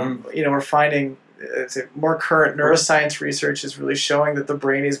 We're finding more current neuroscience research is really showing that the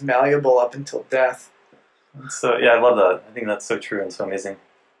brain is malleable up until death. So, I love that. I think that's so true and so amazing.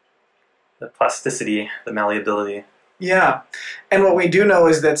 The plasticity, the malleability. Yeah. And what we do know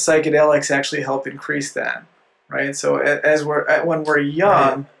is that psychedelics actually help increase that, right? So when we're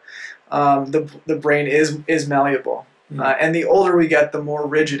young, the brain is malleable. And the older we get, the more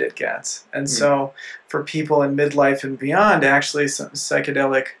rigid it gets. And so for people in midlife and beyond, actually some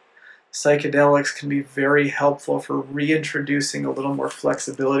psychedelics can be very helpful for reintroducing a little more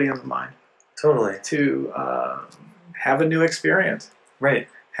flexibility in the mind. Totally. To have a new experience. Right.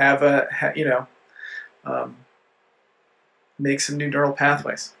 Make some new neural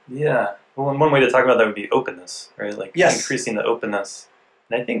pathways. Yeah. Well, and one way to talk about that would be openness, right? Like yes. Increasing the openness.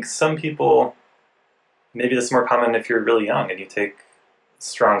 And I think some people, maybe this is more common if you're really young and you take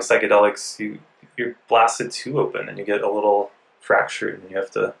strong psychedelics, you're blasted too open and you get a little fractured and you have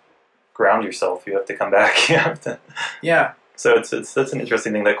to ground yourself. You have to come back. You have to. Yeah. So that's an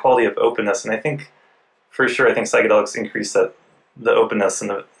interesting thing, that quality of openness. And I think, for sure, psychedelics increase the openness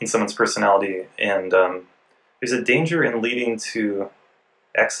in someone's personality. And there's a danger in leading to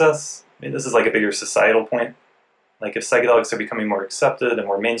excess. I mean, this is like a bigger societal point. Like if psychedelics are becoming more accepted and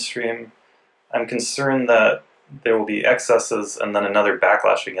more mainstream, I'm concerned that there will be excesses and then another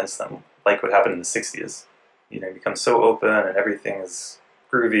backlash against them, like what happened in the 60s. You become so open and everything is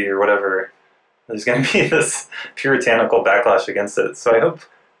groovy or whatever. There's going to be this puritanical backlash against it. So I hope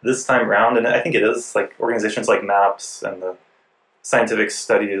this time around, and I think it is, like organizations like MAPS and the scientific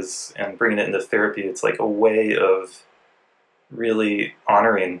studies and bringing it into therapy, it's like a way of really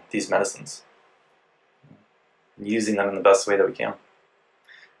honoring these medicines, using them in the best way that we can.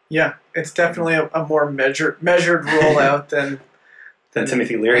 Yeah, it's definitely a more measured rollout than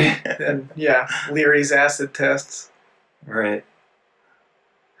Timothy Leary. Leary's acid tests. Right.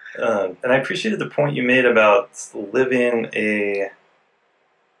 And I appreciated the point you made about living a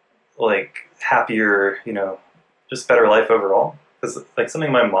happier, just better life overall. Because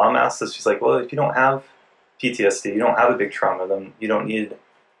something my mom asked is, she's like, well, if you don't have PTSD, you don't have a big trauma, then you don't need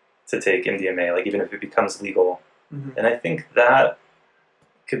to take MDMA, even if it becomes legal. Mm-hmm. And I think that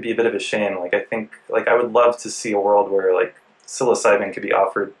could be a bit of a shame. I think I would love to see a world where psilocybin could be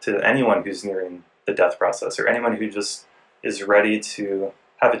offered to anyone who's nearing the death process, or anyone who just is ready to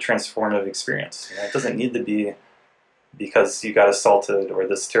have a transformative experience. It doesn't need to be because you got assaulted or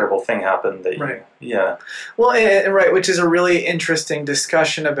this terrible thing happened that right. Well, right, which is a really interesting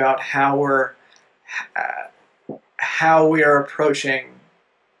discussion about how we are approaching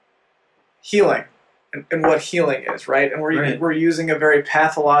healing and what healing is, right? And we're using a very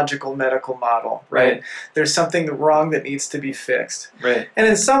pathological medical model, right? There's something wrong that needs to be fixed. Right. And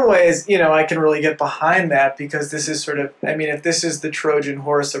in some ways, I can really get behind that, because this is if this is the Trojan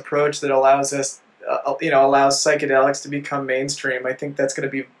horse approach that allows us, allows psychedelics to become mainstream, I think that's going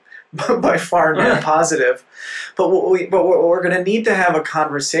to be by far more positive. But what we're going to need to have a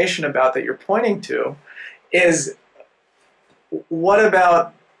conversation about, that you're pointing to, is what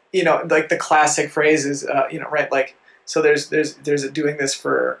about, the classic phrases, so there's doing this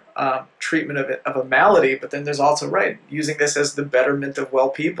for treatment of a malady, but then there's also, using this as the betterment of well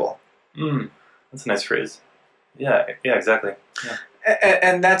people. That's a nice phrase. Yeah, exactly. Yeah.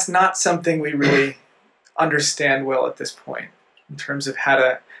 And that's not something we really understand well at this point, in terms of how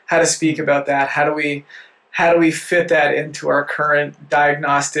to speak about that. How do we fit that into our current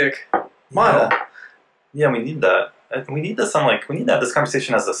diagnostic model? Yeah, we need that. We need this we need to have this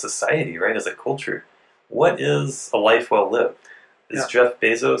conversation as a society, right? As a culture. What is a life well lived? Is Jeff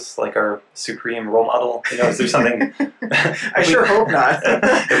Bezos our supreme role model? Is there something? I sure hope not.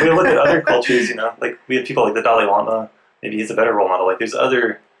 If we look at other cultures, we have people like the Dalai Lama. Maybe he's a better role model. There's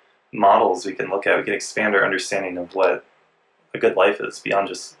other models we can look at. We can expand our understanding of what a good life is beyond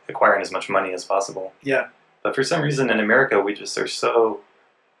just acquiring as much money as possible. Yeah. But for some reason in America, we just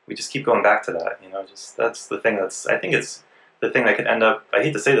keep going back to that. That's the thing I think it's the thing that could end up, I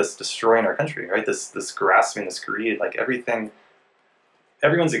hate to say this, destroying our country, right? This grasping, this greed,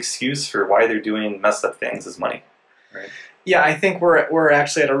 everyone's excuse for why they're doing messed up things is money, right? Yeah, I think we're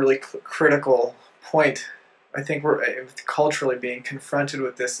actually at a really critical point. I think we're culturally being confronted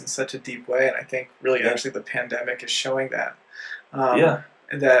with this in such a deep way, and I think really actually the pandemic is showing that.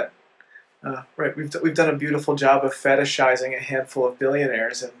 And that, we've done a beautiful job of fetishizing a handful of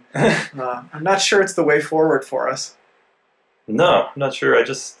billionaires, and I'm not sure it's the way forward for us. No, I'm not sure. They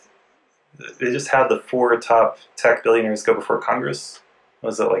just had the 4 top tech billionaires go before Congress.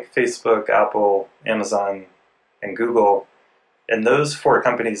 Was it Facebook, Apple, Amazon, and Google? And those 4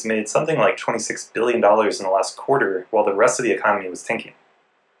 companies made something like $26 billion in the last quarter, while the rest of the economy was tanking.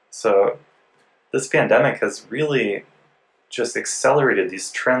 So this pandemic has really just accelerated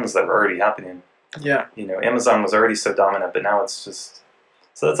these trends that were already happening. Yeah. Amazon was already so dominant, but now it's just,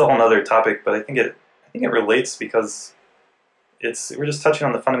 so that's a whole other topic. But I think it relates because we're just touching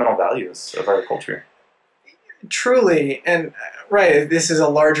on the fundamental values of our culture. Truly, and this is a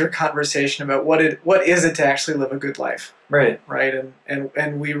larger conversation about what is it to actually live a good life. Right.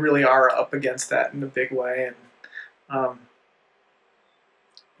 And we really are up against that in a big way. And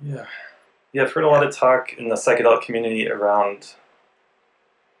I've heard a lot of talk in the psychedelic community around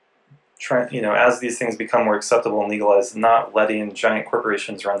trying, as these things become more acceptable and legalized, not letting giant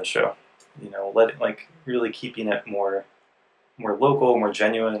corporations run the show. Really keeping it more local, more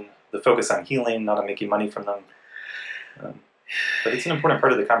genuine. The focus on healing, not on making money from them. But it's an important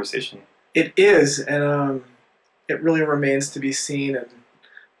part of the conversation. It is, and it really remains to be seen.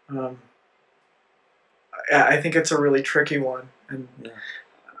 And I think it's a really tricky one. And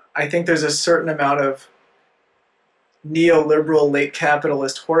I think there's a certain amount of neoliberal, late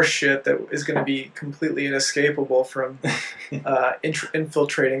capitalist horseshit that is going to be completely inescapable from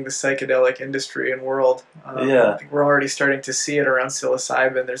infiltrating the psychedelic industry and world. I think we're already starting to see it around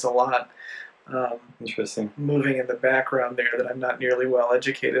psilocybin. There's a lot interesting moving in the background there that I'm not nearly well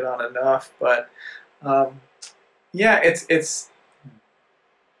educated on enough. But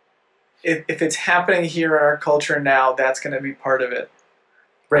if it's happening here in our culture now, that's going to be part of it.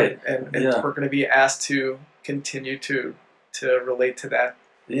 Right. And we're going to be asked to continue to relate to that.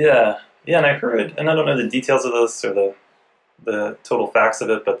 Yeah. Yeah, and I heard, and I don't know the details of this or the total facts of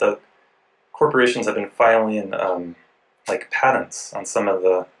it, but the corporations have been filing like patents on some of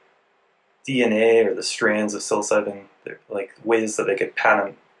the DNA or the strands of psilocybin, like ways that they could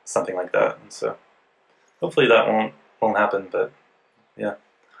patent something like that. And so hopefully that won't happen, but yeah.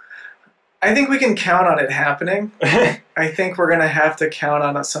 I think we can count on it happening. I think we're going to have to count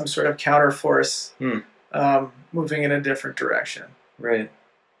on some sort of counterforce moving in a different direction. Right.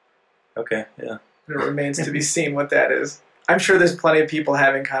 Okay, yeah. It remains to be seen what that is. I'm sure there's plenty of people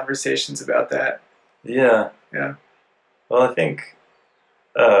having conversations about that. Yeah. Yeah. Well, I think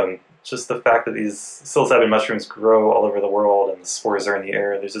just the fact that these psilocybin mushrooms grow all over the world and the spores are in the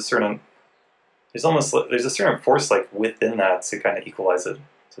air, there's a certain force like within that to kind of equalize it.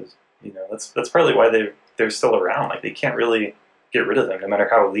 To, that's partly why they're still around. Like they can't really get rid of them, no matter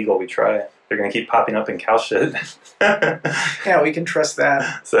how illegal we try. They're going to keep popping up in cow shit. Yeah, we can trust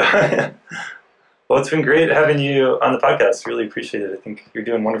that. So, well, it's been great having you on the podcast. Really appreciate it. I think you're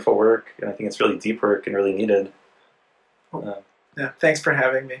doing wonderful work, and I think it's really deep work and really needed. Yeah, thanks for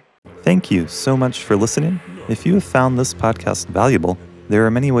having me. Thank you so much for listening. If you have found this podcast valuable, there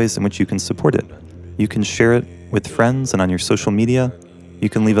are many ways in which you can support it. You can share it with friends and on your social media. You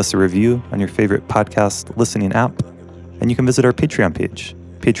can leave us a review on your favorite podcast listening app. And you can visit our Patreon page,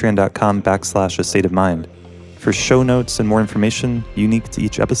 patreon.com/astateofmind. For show notes and more information unique to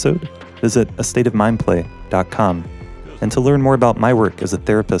each episode, visit astateofmindplay.com. And to learn more about my work as a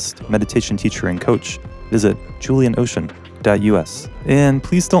therapist, meditation teacher, and coach, visit julianocean.us. And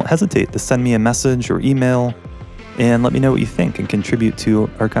please don't hesitate to send me a message or email and let me know what you think and contribute to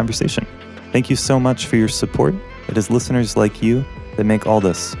our conversation. Thank you so much for your support. It is listeners like you that make all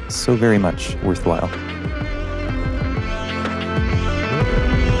this so very much worthwhile.